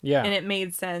fit. Yeah. And it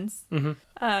made sense.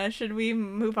 Mm-hmm. Should we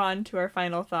move on to our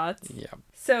final thoughts? Yeah.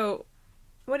 So,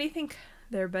 what do you think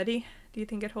there, buddy? Do you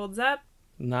think it holds up?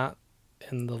 Not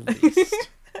in the least.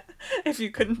 If you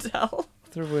couldn't tell.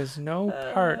 There was no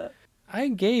part. I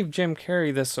gave Jim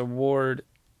Carrey this award,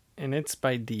 and it's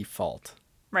by default.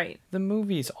 Right. The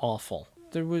movie's awful.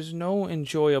 There was no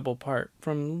enjoyable part.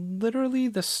 From literally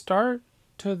the start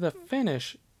to the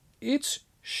finish, it's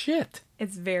shit.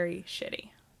 It's very shitty.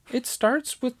 It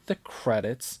starts with the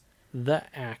credits. The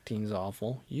acting's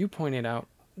awful. You pointed out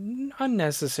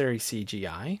unnecessary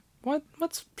CGI. What?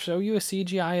 Let's show you a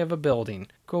CGI of a building.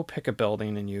 Go pick a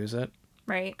building and use it.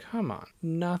 Right. Come on.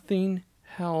 Nothing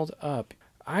held up.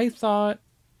 I thought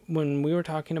when we were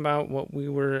talking about what we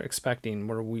were expecting,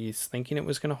 were we thinking it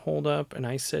was going to hold up? And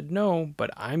I said no, but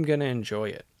I'm going to enjoy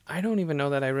it. I don't even know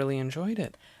that I really enjoyed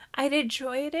it. I'd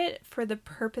enjoyed it for the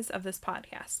purpose of this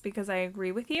podcast because I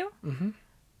agree with you. Mm-hmm.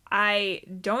 I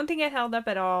don't think it held up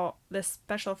at all. The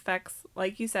special effects,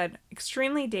 like you said,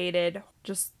 extremely dated.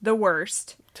 Just the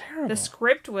worst. Terrible. The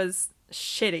script was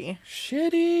shitty.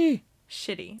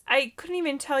 Shitty. I couldn't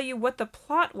even tell you what the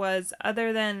plot was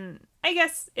other than, I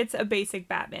guess it's a basic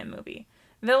Batman movie.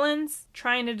 Villains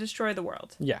trying to destroy the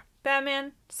world. Yeah.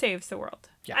 Batman saves the world.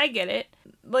 Yeah. I get it.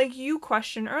 Like you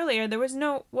questioned earlier, there was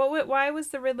no... why was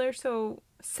the Riddler so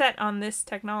set on this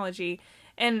technology?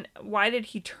 And why did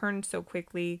he turn so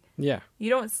quickly? Yeah. You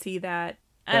don't see that.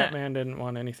 Batman didn't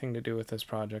want anything to do with this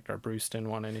project, or Bruce didn't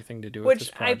want anything to do with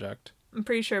this project. I'm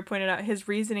pretty sure I pointed out his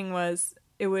reasoning was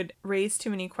it would raise too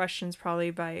many questions probably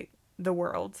by the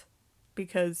world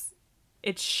because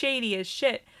it's shady as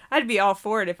shit. I'd be all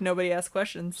for it if nobody asked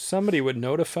questions. Somebody would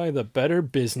notify the Better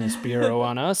Business Bureau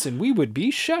on us and we would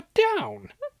be shut down.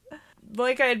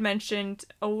 Like I had mentioned,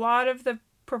 a lot of the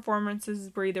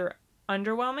performances were either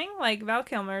underwhelming, like Val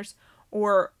Kilmer's,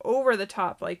 or over the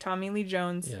top, like Tommy Lee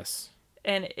Jones. Yes.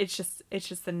 And it's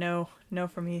just a no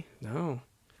for me. No.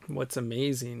 What's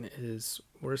amazing is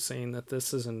we're saying that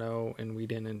this is a no and we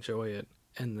didn't enjoy it.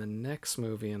 And the next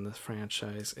movie in the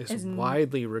franchise is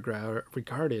widely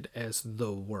regarded as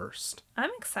the worst.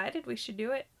 I'm excited we should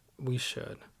do it. We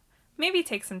should. Maybe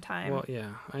take some time. Well,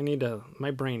 yeah.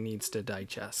 My brain needs to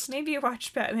digest. Maybe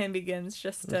watch Batman Begins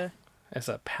just to... As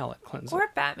a palate cleanser.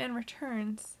 Or Batman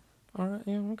Returns. All right,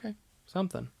 yeah, okay.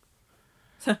 Something.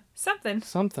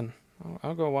 Something.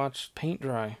 I'll go watch Paint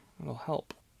Dry. It'll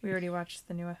help. We already watched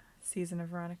the new season of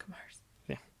Veronica Mars.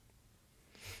 Yeah.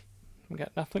 We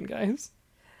got nothing, guys.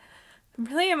 I'm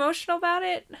really emotional about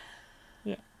it.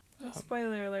 Yeah.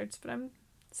 Spoiler alerts, but I'm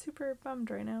super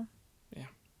bummed right now. Yeah.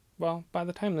 Well, by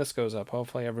the time this goes up,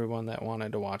 hopefully everyone that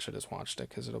wanted to watch it has watched it,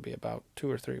 because it'll be about 2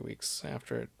 or 3 weeks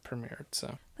after it premiered,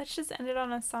 so. Let's just end it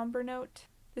on a somber note.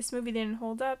 This movie didn't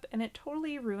hold up, and it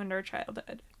totally ruined our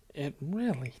childhood. It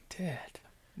really did.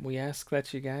 We ask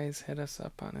that you guys hit us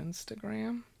up on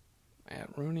Instagram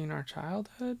at Ruining Our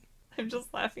Childhood. I'm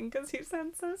just laughing because you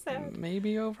sound so sad.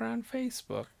 Maybe over on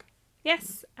Facebook.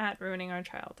 Yes, at Ruining Our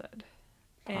Childhood.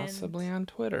 Possibly on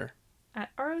Twitter.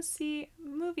 At ROC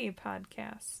Movie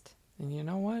Podcast. And you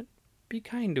know what? Be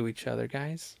kind to each other,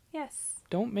 guys. Yes.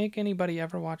 Don't make anybody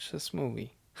ever watch this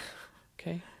movie.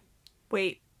 Okay?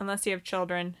 Wait, unless you have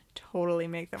children, totally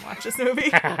make them watch this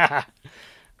movie.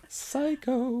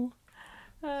 Psycho.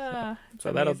 It's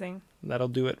amazing. That'll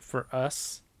do it for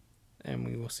us. And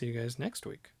we will see you guys next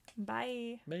week.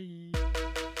 Bye. Bye.